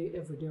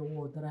everyday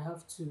word that I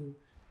have to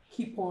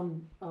keep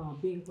on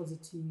being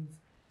positive.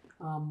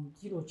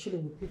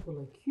 Chilling with people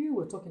like you.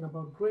 We're talking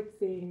about great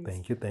things.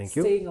 Thank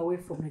you. Staying away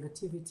from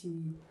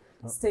negativity.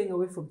 Staying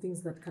away from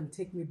things that can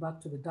take me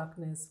back to the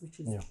darkness, which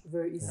is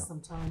very easy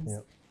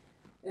sometimes.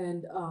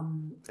 And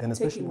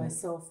taking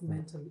myself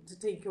mentally, to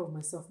take care of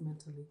myself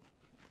mentally.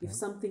 If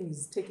something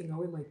is taking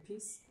away my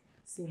peace,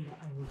 seeing that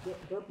I will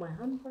grab my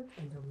handbag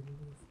and I will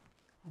leave.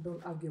 I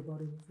don't argue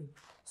about anything.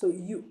 So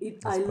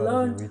I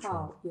learned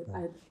how.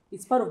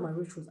 It's part of my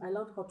rituals. I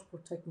learned how to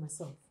protect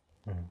myself.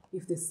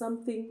 If there's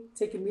something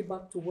taking me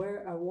back to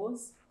where I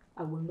was,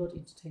 I will not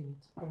entertain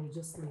it. I will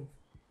just leave.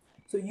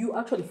 So you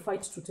actually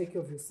fight to take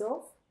care of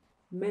yourself,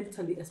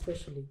 mentally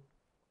especially,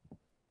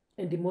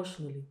 and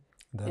emotionally.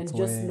 And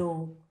just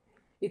know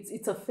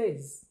it's a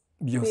phase.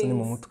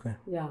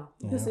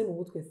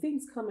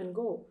 Things come and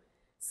go.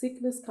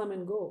 Sickness come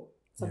and go.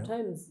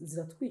 Sometimes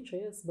ziratwicha,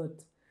 yes,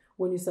 but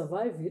when you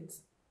survive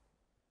it,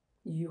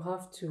 you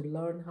have to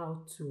learn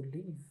how to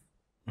live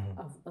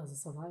as a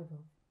survivor.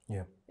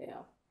 Yeah.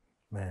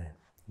 Man,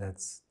 I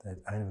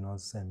don't even know what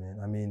to say, man.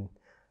 I mean,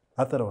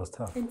 I thought it was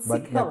tough.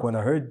 But like when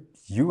I heard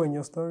you and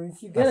your story,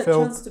 if you get a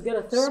chance to get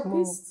a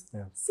therapist,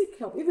 seek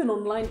help. Even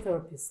online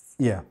therapists.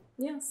 Yeah,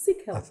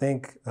 seek help. I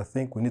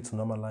think we need to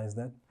normalize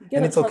that.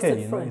 And it's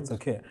okay, it's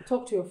okay.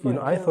 Talk to your friend.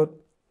 I thought,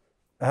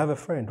 I have a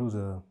friend who's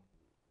a,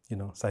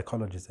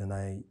 psychologist, and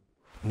I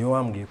knew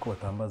ko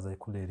batambaza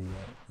ikuleri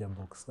ya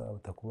boxa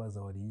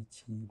utakubaza wari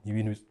iki.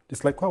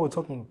 It's like how we're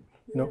talking,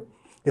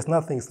 it's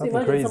nothing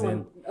crazy.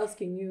 Someone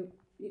asking you,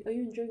 are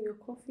you enjoying your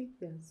coffee?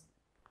 Yes.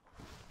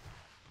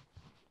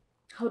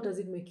 How does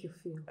it make you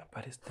feel?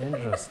 But it's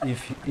dangerous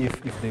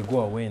if they go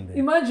away and then.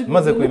 Imagine.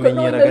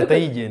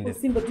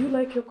 Simba, do you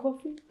like your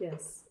coffee?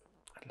 Yes.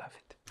 I love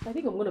it. I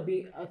think I'm going to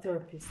be a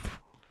therapist.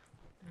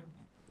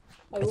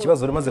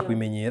 Ikibazo umaze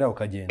kuimenyera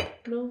ukagenda.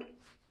 No.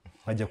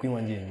 Hajya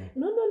kwinywa njyewe.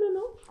 No.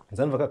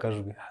 Nzanva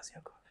kakajwi.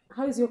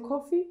 How is your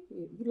coffee?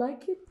 You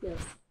like it? Yes.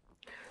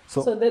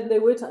 So then they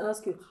wait and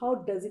ask you, how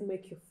does it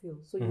make you feel?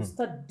 So you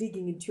start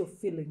digging into your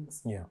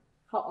feelings. Yeah.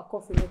 How a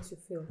coffee makes you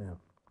feel. Yeah.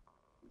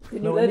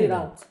 Then you let it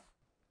out.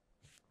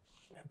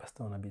 Yeah, but I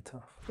still want to be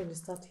tough. Then you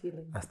start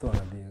healing. I still want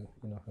to be,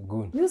 a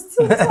goon. You're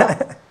still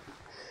tough.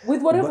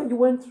 With whatever you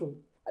went through.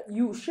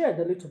 You shared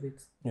a little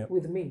bit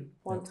with me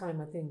one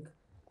time, I think.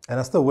 And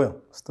I still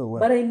will.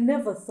 But I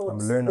never thought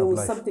there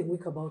was something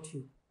weak about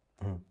you.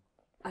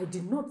 I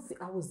did not.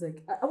 I was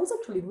like, I was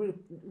actually really.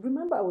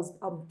 Remember,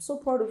 I'm so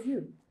proud of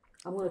you.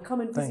 I'm gonna come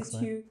and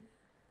visit you.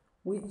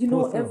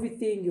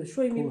 Everything. You're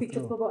showing me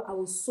pictures. Blah, blah. I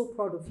was so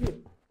proud of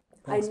you.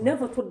 Thanks, I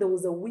never thought there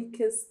was a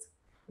weakest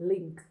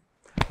link.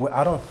 Well,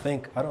 I don't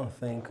think.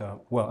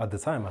 Well, at the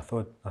time, I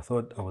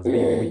thought I was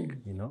being weak,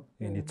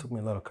 and it took me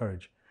a lot of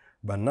courage.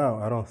 But now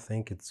I don't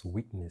think it's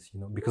weakness,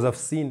 because I've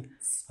seen,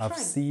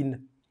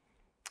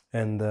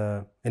 and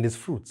its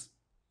fruits,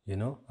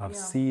 I've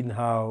seen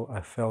how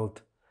I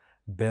felt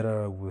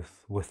better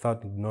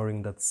without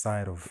ignoring that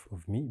side of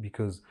me,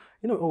 because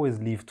always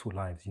live two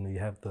lives. You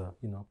have the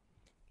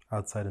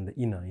outside and the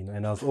inner,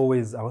 and I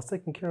was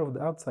taking care of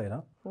the outside.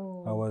 I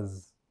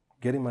was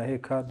getting my hair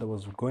cut. I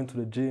was going to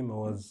the gym. I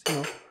was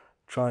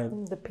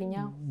trying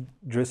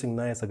dressing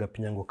nice. I got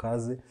pinyango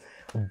kazi,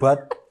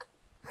 but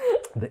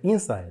the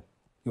inside,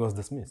 it was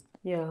dismissed.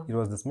 Yeah. It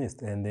was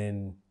dismissed. And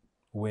then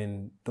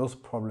when those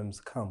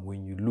problems come,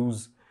 when you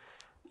lose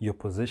your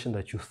position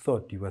that you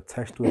thought you were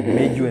attached to and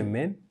made you a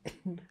man,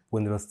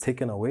 when it was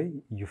taken away,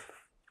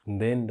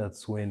 then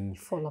that's when you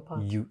fall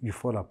apart. You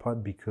fall apart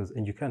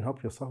and you can't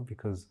help yourself,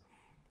 because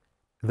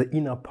the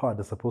inner part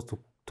that's supposed to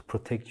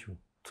protect you,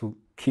 to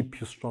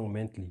keep you strong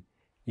mentally,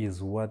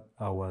 is what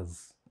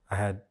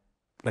I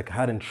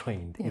hadn't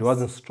trained. Yes. It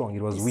wasn't strong,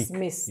 it was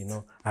dismissed.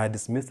 Weak. I had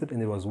dismissed it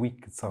and it was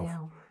weak itself.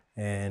 Yeah.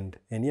 And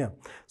yeah,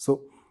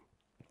 so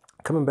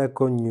coming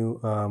back on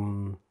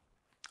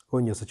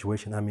your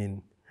situation,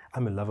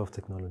 I'm a lover of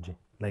technology.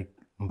 Like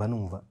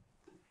mbanumva,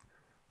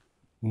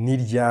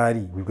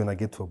 niryari we're gonna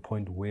get to a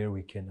point where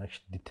we can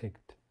actually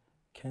detect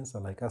cancer,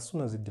 like as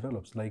soon as it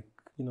develops, like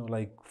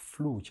like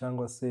flu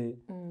cyangwa se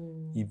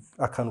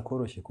akantu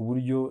koroshye ku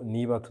buryo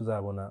niba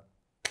tuzabona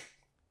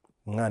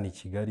umwana I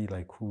Kigali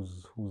like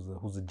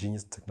who's a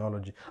genius in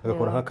technology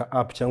agakora nk'aka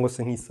app cyangwa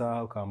se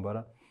nk'isaha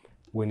ukambara,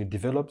 when it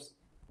develops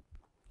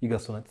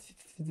igasona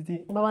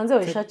babanze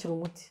bayishakira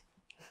umuti,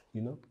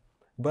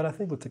 but I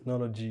think with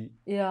technology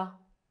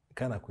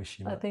kind of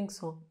question. I think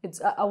so.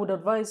 I would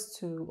advise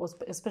to,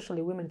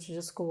 especially women, to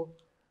just go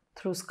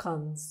through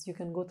scans. You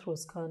can go through a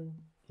scan.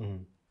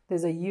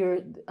 There's a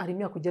year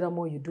arimia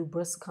kugeramo, you do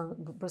breast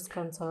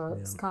cancer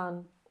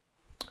scan,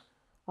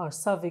 or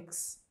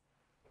cervix.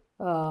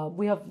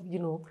 We have,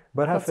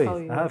 but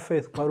have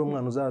faith kwa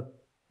umwana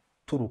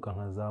uzaturuka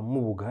nkaza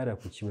mubuga hariya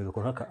ku kibezo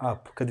ko nkaka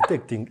app ka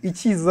detecting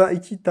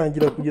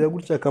ikitangira kugira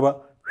gutya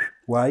akaba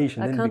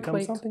waisha, and then it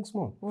becomes something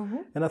small.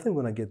 And I think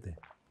we're gonna get there.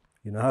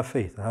 Have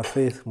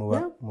faith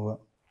muba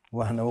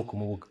wana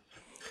kumubuga.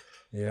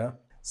 Yeah.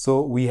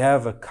 So we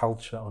have a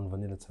culture on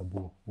Vanilla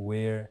Taboo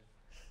where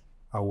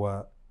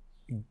our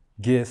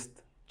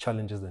guest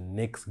challenges the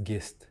next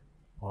guest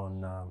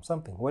on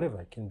something,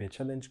 whatever. It can be a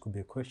challenge, could be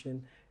a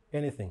question,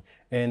 anything.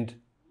 And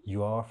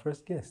you are our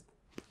first guest.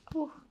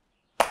 Oh.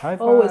 High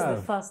five. Always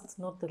the first,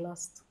 not the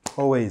last.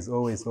 Always.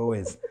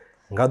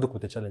 Ngadu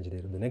with the challenge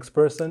there. The next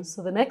person.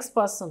 So the next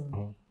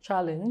person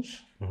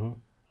challenge.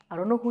 I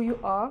don't know who you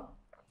are,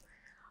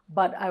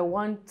 but I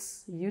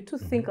want you to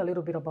think a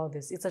little bit about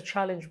this. It's a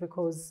challenge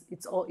because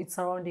it's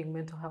surrounding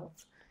mental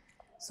health.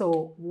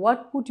 So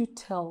what would you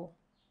tell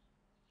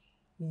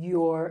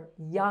your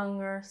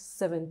younger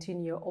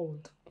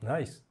 17-year-old?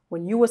 Nice.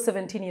 When you were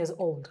 17 years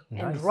old.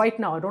 Nice. And right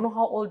now, I don't know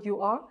how old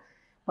you are,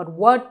 but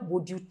what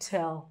would you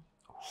tell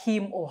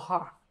him or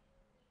her?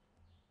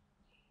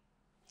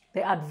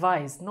 The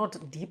advice,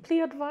 not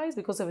deeply advised,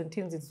 because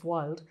 17 is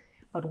wild,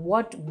 but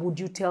what would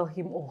you tell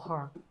him or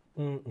her?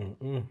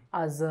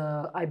 As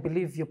I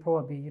believe you're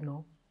probably,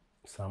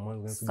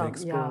 someone's going to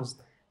be exposed.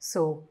 Yeah.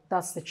 So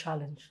that's the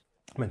challenge.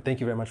 Thank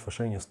you very much for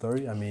sharing your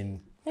story.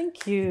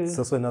 Thank you. It's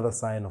also another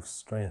sign of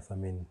strength.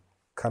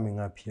 Coming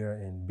up here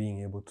and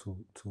being able to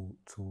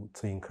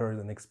encourage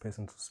the next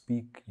person to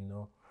speak,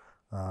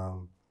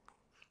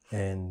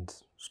 and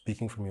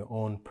speaking from your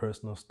own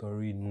personal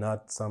story,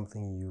 not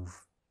something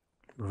you've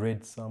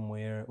read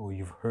somewhere or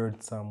you've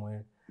heard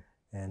somewhere,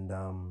 and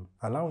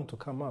allowing to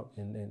come out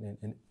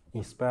and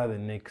inspire the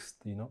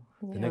next,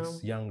 the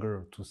next young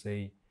girl to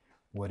say,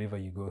 whatever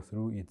you go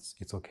through,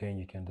 it's okay, and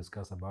you can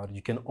discuss about it.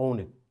 You can own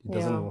it. It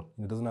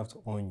doesn't have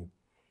to own you.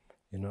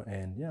 And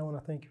I want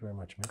to thank you very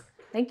much, man.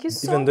 Thank you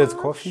so much. Even though it's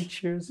coffee,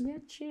 cheers. Yeah,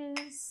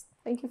 cheers.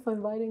 Thank you for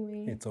inviting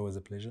me. It's always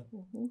a pleasure.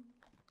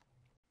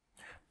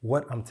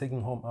 What I'm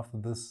taking home after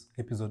this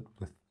episode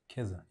with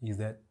Keza is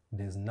that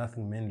there's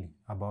nothing manly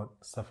about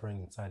suffering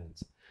in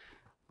silence.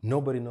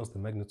 Nobody knows the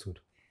magnitude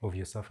of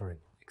your suffering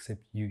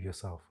except you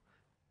yourself.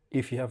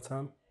 If you have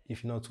time,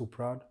 if you're not too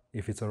proud,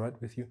 if it's all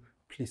right with you,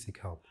 please seek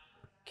help.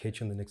 Catch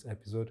you in the next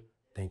episode.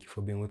 Thank you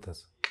for being with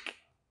us.